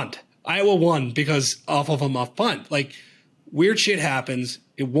muff punt. Iowa won because off of a muff punt. Like, weird shit happens.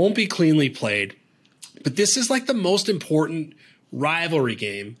 It won't be cleanly played. But this is like the most important rivalry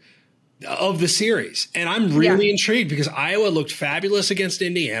game of the series. And I'm really intrigued because Iowa looked fabulous against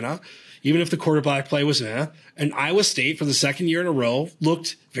Indiana, even if the quarterback play was meh. And Iowa State, for the second year in a row,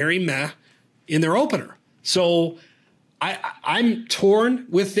 looked very meh in their opener. So I'm torn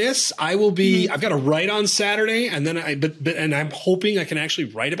with this. I will be. I've got to write on Saturday, and then and I'm hoping I can actually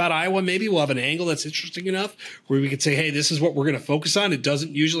write about Iowa. Maybe we'll have an angle that's interesting enough where we could say, "Hey, this is what we're going to focus on." It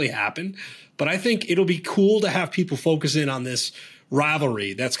doesn't usually happen, but I think it'll be cool to have people focus in on this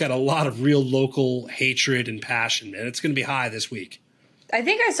rivalry that's got a lot of real local hatred and passion, and it's going to be high this week. I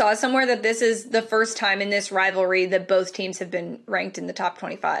think I saw somewhere that this is the first time in this rivalry that both teams have been ranked in the top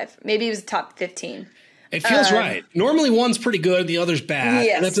 25. Maybe it was top 15. It feels right. Normally one's pretty good, the other's bad.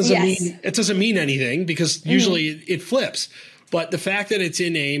 Yes, and that doesn't mean anything because usually it flips. But the fact that it's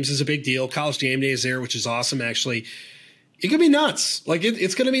in Ames is a big deal. College Game Day is there, which is awesome, actually. It could be nuts. Like,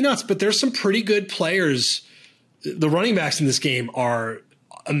 it's going to be nuts. But there's some pretty good players. The running backs in this game are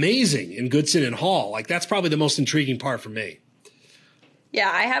amazing in Goodson and Hall. Like, that's probably the most intriguing part for me.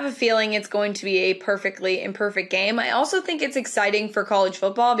 Yeah, I have a feeling it's going to be a perfectly imperfect game. I also think it's exciting for college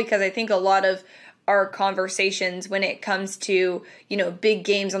football because I think a lot of our conversations when it comes to, big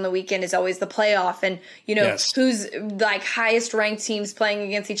games on the weekend is always the playoff and, who's like highest ranked teams playing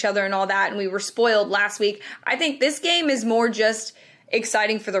against each other and all that. And we were spoiled last week. I think this game is more just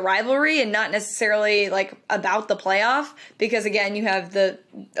exciting for the rivalry and not necessarily like about the playoff because again, you have the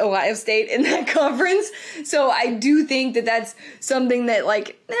Ohio State in that conference. So I do think that that's something that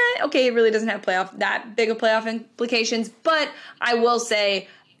it really doesn't have that big of playoff implications, but I will say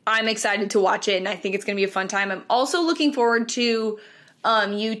I'm excited to watch it and I think it's going to be a fun time. I'm also looking forward to you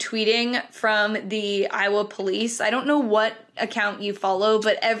tweeting from the Iowa police. I don't know what account you follow,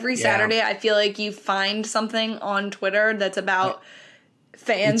 but every Saturday I feel like you find something on Twitter that's about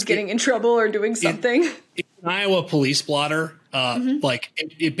fans getting in trouble or doing something. It's an Iowa police blotter.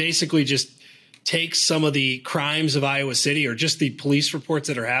 It basically just takes some of the crimes of Iowa City or just the police reports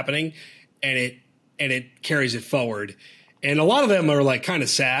that are happening and it carries it forward. And a lot of them are like kind of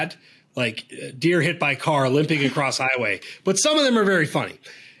sad, like deer hit by car limping across highway. But some of them are very funny.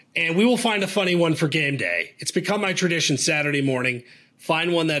 And we will find a funny one for game day. It's become my tradition Saturday morning.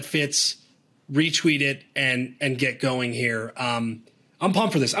 Find one that fits, retweet it, and get going here. I'm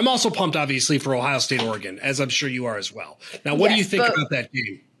pumped for this. I'm also pumped, obviously, for Ohio State, Oregon, as I'm sure you are as well. Now, what do you think about that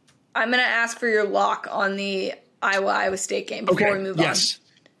game? I'm going to ask for your lock on the Iowa State game before we move on. Yes,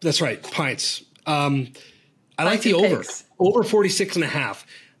 that's right. Pints. I like the over. Pigs. Over 46.5.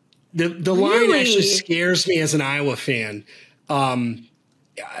 The line actually scares me as an Iowa fan.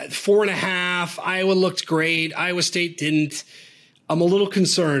 4.5. Iowa looked great. Iowa State didn't. I'm a little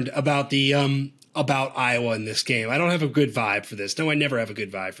concerned about about Iowa in this game. I don't have a good vibe for this. No, I never have a good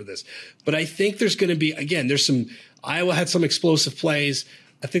vibe for this. But I think there's going to be, again, Iowa had some explosive plays.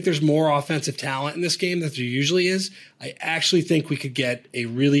 I think there's more offensive talent in this game than there usually is. I actually think we could get a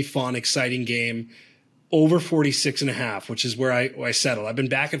really fun, exciting game over 46.5, which is where I settle. I've been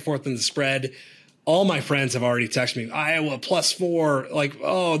back and forth in the spread. All my friends have already texted me, Iowa +4. Like,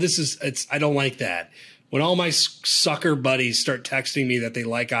 oh, I don't like that. when all my sucker buddies start texting me that they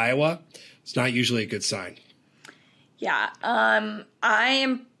like Iowa, it's not usually a good sign. Yeah, I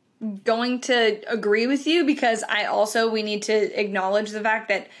am going to agree with you because we need to acknowledge the fact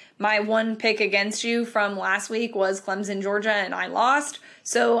that my one pick against you from last week was Clemson, Georgia, and I lost.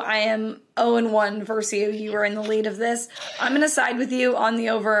 So I am 0-1 versus you. You were in the lead of this. I'm going to side with you on the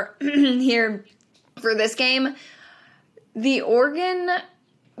over here for this game. The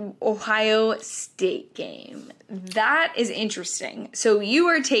Oregon-Ohio State game. That is interesting. So you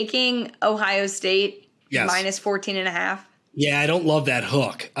are taking Ohio State minus 14.5. Yeah, I don't love that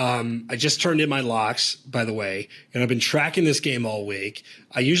hook. I just turned in my locks, by the way, and I've been tracking this game all week.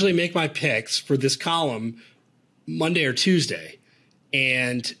 I usually make my picks for this column Monday or Tuesday,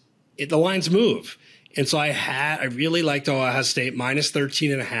 and the lines move. And so I really liked Ohio State minus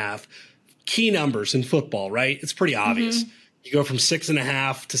 13.5. Key numbers in football, right? It's pretty obvious. Mm-hmm. You go from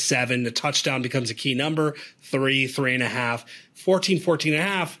 6.5 to 7. The touchdown becomes a key number. 3, 3.5,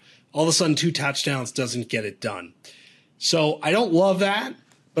 14.5. All of a sudden, 2 touchdowns doesn't get it done. So I don't love that,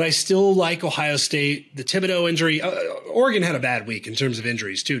 but I still like Ohio State. The Thibodeau injury, Oregon had a bad week in terms of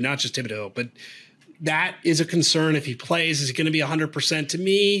injuries too, not just Thibodeau, but that is a concern. If he plays, is he going to be 100%? To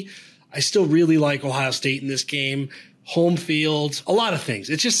me, I still really like Ohio State in this game. Home field, a lot of things.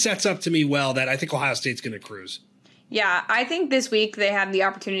 It just sets up to me well that I think Ohio State's going to cruise. Yeah, I think this week they have the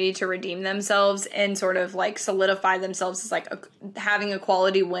opportunity to redeem themselves and sort of like solidify themselves as like having a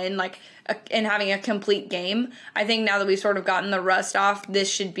quality win, and having a complete game. I think now that we've sort of gotten the rust off, this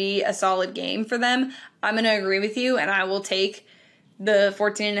should be a solid game for them. I'm going to agree with you, and I will take the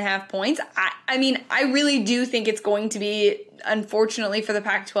 14.5 points. I mean, I really do think it's going to be, unfortunately for the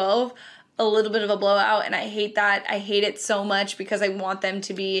Pac-12, a little bit of a blowout, and I hate that. I hate it so much because I want them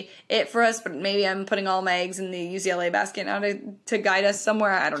to be it for us, but maybe I'm putting all my eggs in the UCLA basket now to guide us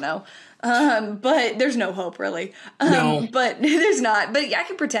somewhere. I don't know. But there's no hope, really. No. But there's not. But yeah, I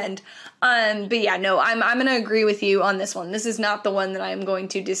can pretend. But yeah, no, I'm going to agree with you on this one. This is not the one that I'm going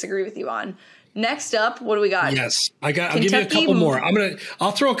to disagree with you on. Next up, what do we got? Yes, I'll give you a couple more.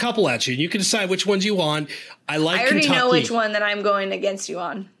 I'll throw a couple at you, and you can decide which ones you want. I already Kentucky. Know which one that I'm going against you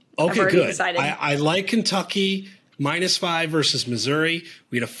on. Okay, good. I like Kentucky -5 versus Missouri.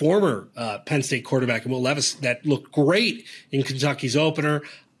 We had a former Penn State quarterback, Will Levis, that looked great in Kentucky's opener.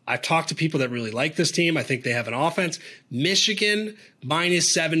 I've talked to people that really like this team. I think they have an offense. Michigan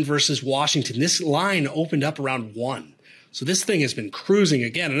 -7 versus Washington. This line opened up around 1. So this thing has been cruising.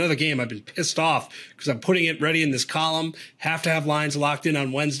 Again, another game I've been pissed off because I'm putting it ready in this column. Have to have lines locked in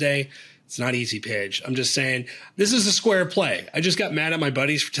on Wednesday. It's not easy, Paige. I'm just saying this is a square play. I just got mad at my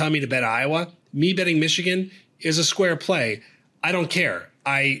buddies for telling me to bet Iowa. Me betting Michigan is a square play. I don't care.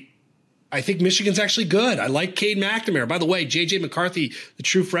 I think Michigan's actually good. I like Cade McNamara. By the way, J.J. McCarthy, the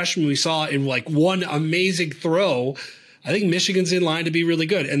true freshman we saw in like one amazing throw, I think Michigan's in line to be really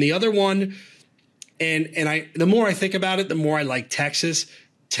good. And the other one, the more I think about it, the more I like Texas.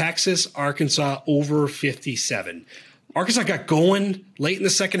 Texas, Arkansas over 57. Arkansas got going late in the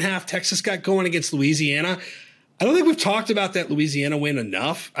second half. Texas got going against Louisiana. I don't think we've talked about that Louisiana win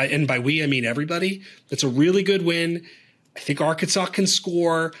enough. And by we, I mean everybody. That's a really good win. I think Arkansas can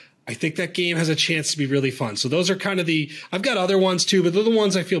score. I think that game has a chance to be really fun. So those are kind of I've got other ones too, but they're the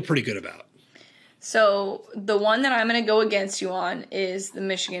ones I feel pretty good about. So the one that I'm going to go against you on is the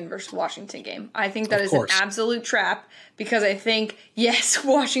Michigan versus Washington game. I think that is an absolute trap because I think, yes,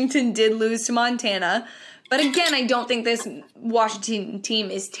 Washington did lose to Montana. But again, I don't think this Washington team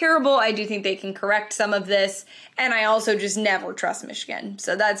is terrible. I do think they can correct some of this. And I also just never trust Michigan.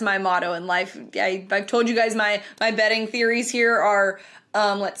 So that's my motto in life. I've told you guys my betting theories here are,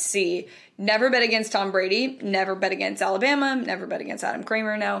 let's see, never bet against Tom Brady, never bet against Alabama, never bet against Adam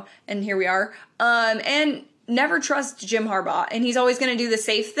Kramer now, and here we are. And never trust Jim Harbaugh. And he's always going to do the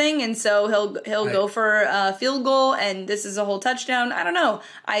safe thing, and so he'll go for a field goal, and this is a whole touchdown. I don't know.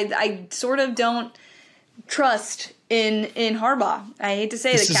 I sort of don't trust in Harbaugh. I hate to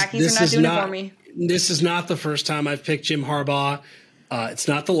say the khakis are not doing it for me. This is not the first time I've picked Jim Harbaugh. It's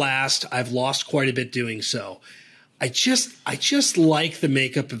not the last. I've lost quite a bit doing so. I just like the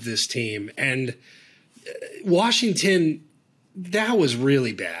makeup of this team. And Washington, that was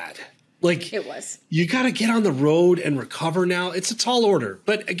really bad. Like, it was. You got to get on the road and recover now. It's a tall order.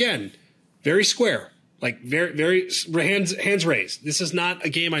 But again, very square. Like very, very hands raised. This is not a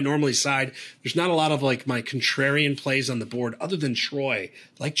game I normally side. There's not a lot of like my contrarian plays on the board other than Troy.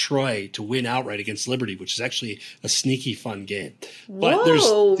 I like Troy to win outright against Liberty, which is actually a sneaky fun game. But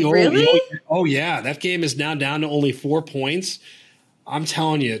really? Oh yeah, that game is now down to only 4 points. I'm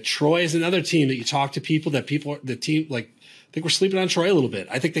telling you, Troy is another team that you talk to people the team like think we're sleeping on Troy a little bit.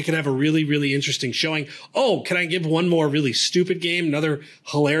 I think they could have a really, really interesting showing. Oh, can I give one more really stupid game? Another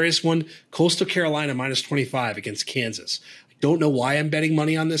hilarious one. Coastal Carolina -25 against Kansas. I don't know why I'm betting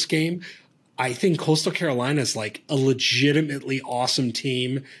money on this game. I think Coastal Carolina is like a legitimately awesome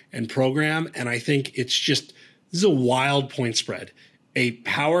team and program. And I think this is a wild point spread. A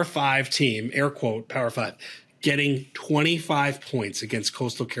Power 5 team, air quote, Power 5, getting 25 points against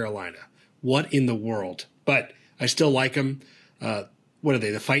Coastal Carolina. What in the world? But I still like them. What are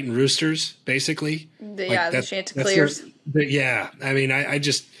they? The Fighting Roosters, basically? The Chanticleers. Yeah. I mean, I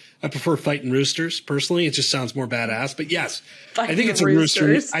prefer Fighting Roosters personally. It just sounds more badass. But yes, I think it's a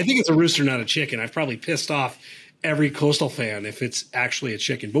rooster. I think it's a rooster, not a chicken. I've probably pissed off every Coastal fan if it's actually a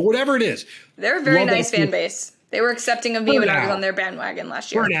chicken. But whatever it is. They're a very nice fan base. They were accepting of me when I was on their bandwagon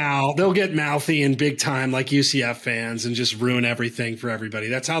last year. For now, they'll get mouthy and big time like UCF fans and just ruin everything for everybody.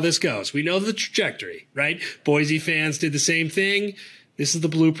 That's how this goes. We know the trajectory, right? Boise fans did the same thing. This is the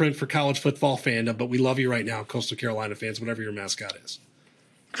blueprint for college football fandom, but we love you right now, Coastal Carolina fans, whatever your mascot is.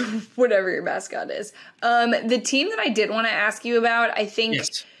 Whatever your mascot is. The team that I did want to ask you about, I think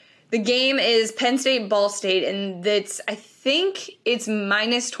the game is Penn State, Ball State, and I think it's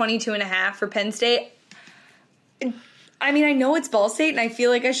 -22.5 for Penn State. I mean, I know it's Ball State, and I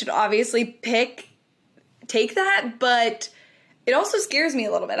feel like I should obviously take that, but it also scares me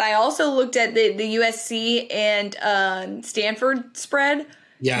a little bit. I also looked at the USC and Stanford spread.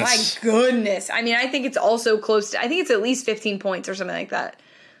 Yes. My goodness. I mean, I think it's also close to, I think it's at least 15 points or something like that.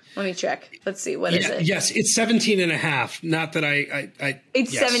 Let me check. Let's see. What is it? Yes, it's 17.5. Not that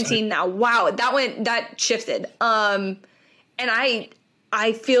It's 17 now. Wow. That shifted. And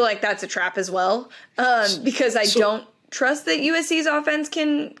I feel like that's a trap as well. Because I don't trust that USC's offense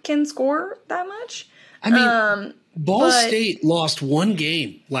can score that much. I mean, Ball State lost one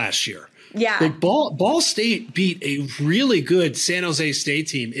game last year. Yeah. Like Ball State beat a really good San Jose State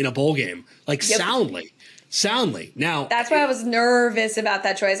team in a bowl game, soundly. Now, that's why I was nervous about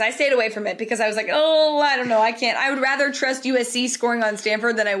that choice. I stayed away from it because I was like, I don't know. I would rather trust USC scoring on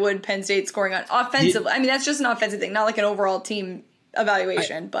Stanford than I would Penn State scoring on offensive. I mean, that's just an offensive thing, not like an overall team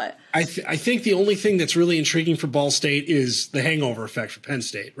evaluation. But I think the only thing that's really intriguing for Ball State is the hangover effect for Penn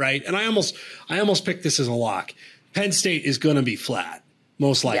State, right? And I almost picked this as a lock. Penn State is going to be flat,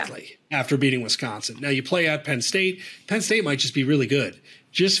 most likely, after beating Wisconsin. Now, you play at Penn State. Penn State might just be really good.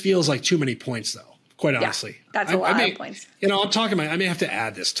 Just feels like too many points, though, quite honestly. That's a lot of points. I'm talking about, I may have to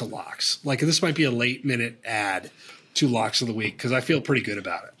add this to locks. Like, this might be a late-minute add to locks of the week because I feel pretty good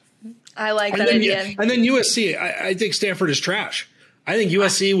about it. I like that idea. And then USC, I think Stanford is trash. I think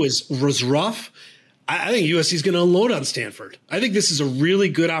USC was rough. I think USC is going to unload on Stanford. I think this is a really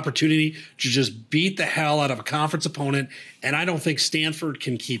good opportunity to just beat the hell out of a conference opponent, and I don't think Stanford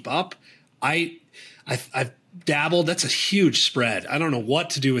can keep up. I've dabbled. That's a huge spread. I don't know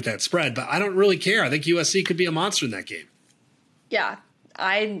what to do with that spread, but I don't really care. I think USC could be a monster in that game. Yeah,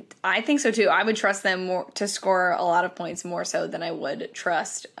 I think so too. I would trust them more to score a lot of points more so than I would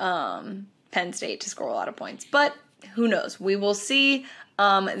trust Penn State to score a lot of points. But who knows? We will see.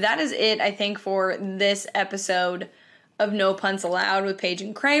 That is it, I think, for this episode of No Punts Allowed with Paige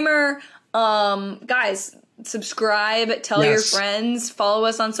and Kramer. Guys, subscribe, tell your friends, follow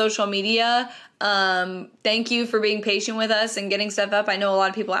us on social media. Thank you for being patient with us and getting stuff up. I know a lot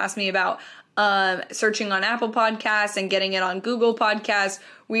of people ask me about searching on Apple Podcasts and getting it on Google Podcasts.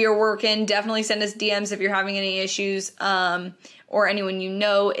 We are working. Definitely send us DMs if you're having any issues, or anyone you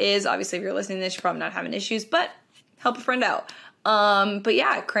know is. Obviously, if you're listening to this, you're probably not having issues, but help a friend out. But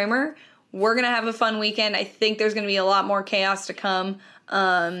yeah, Kramer, we're going to have a fun weekend. I think there's going to be a lot more chaos to come.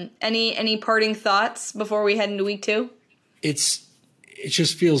 Any parting thoughts before we head into week 2? It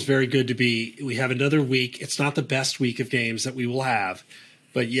just feels very good we have another week. It's not the best week of games that we will have,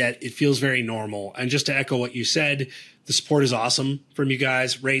 but yet it feels very normal. And just to echo what you said, the support is awesome from you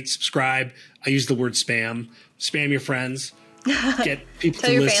guys. Rate, subscribe. I use the word spam. Spam your friends. Get people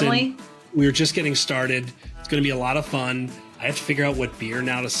to listen. Family. We're just getting started. It's going to be a lot of fun. I have to figure out what beer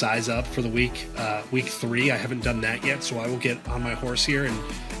now to size up for the week 3. I haven't done that yet, so I will get on my horse here and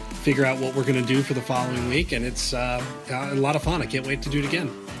figure out what we're going to do for the following week. And it's a lot of fun. I can't wait to do it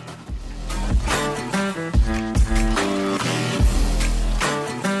again.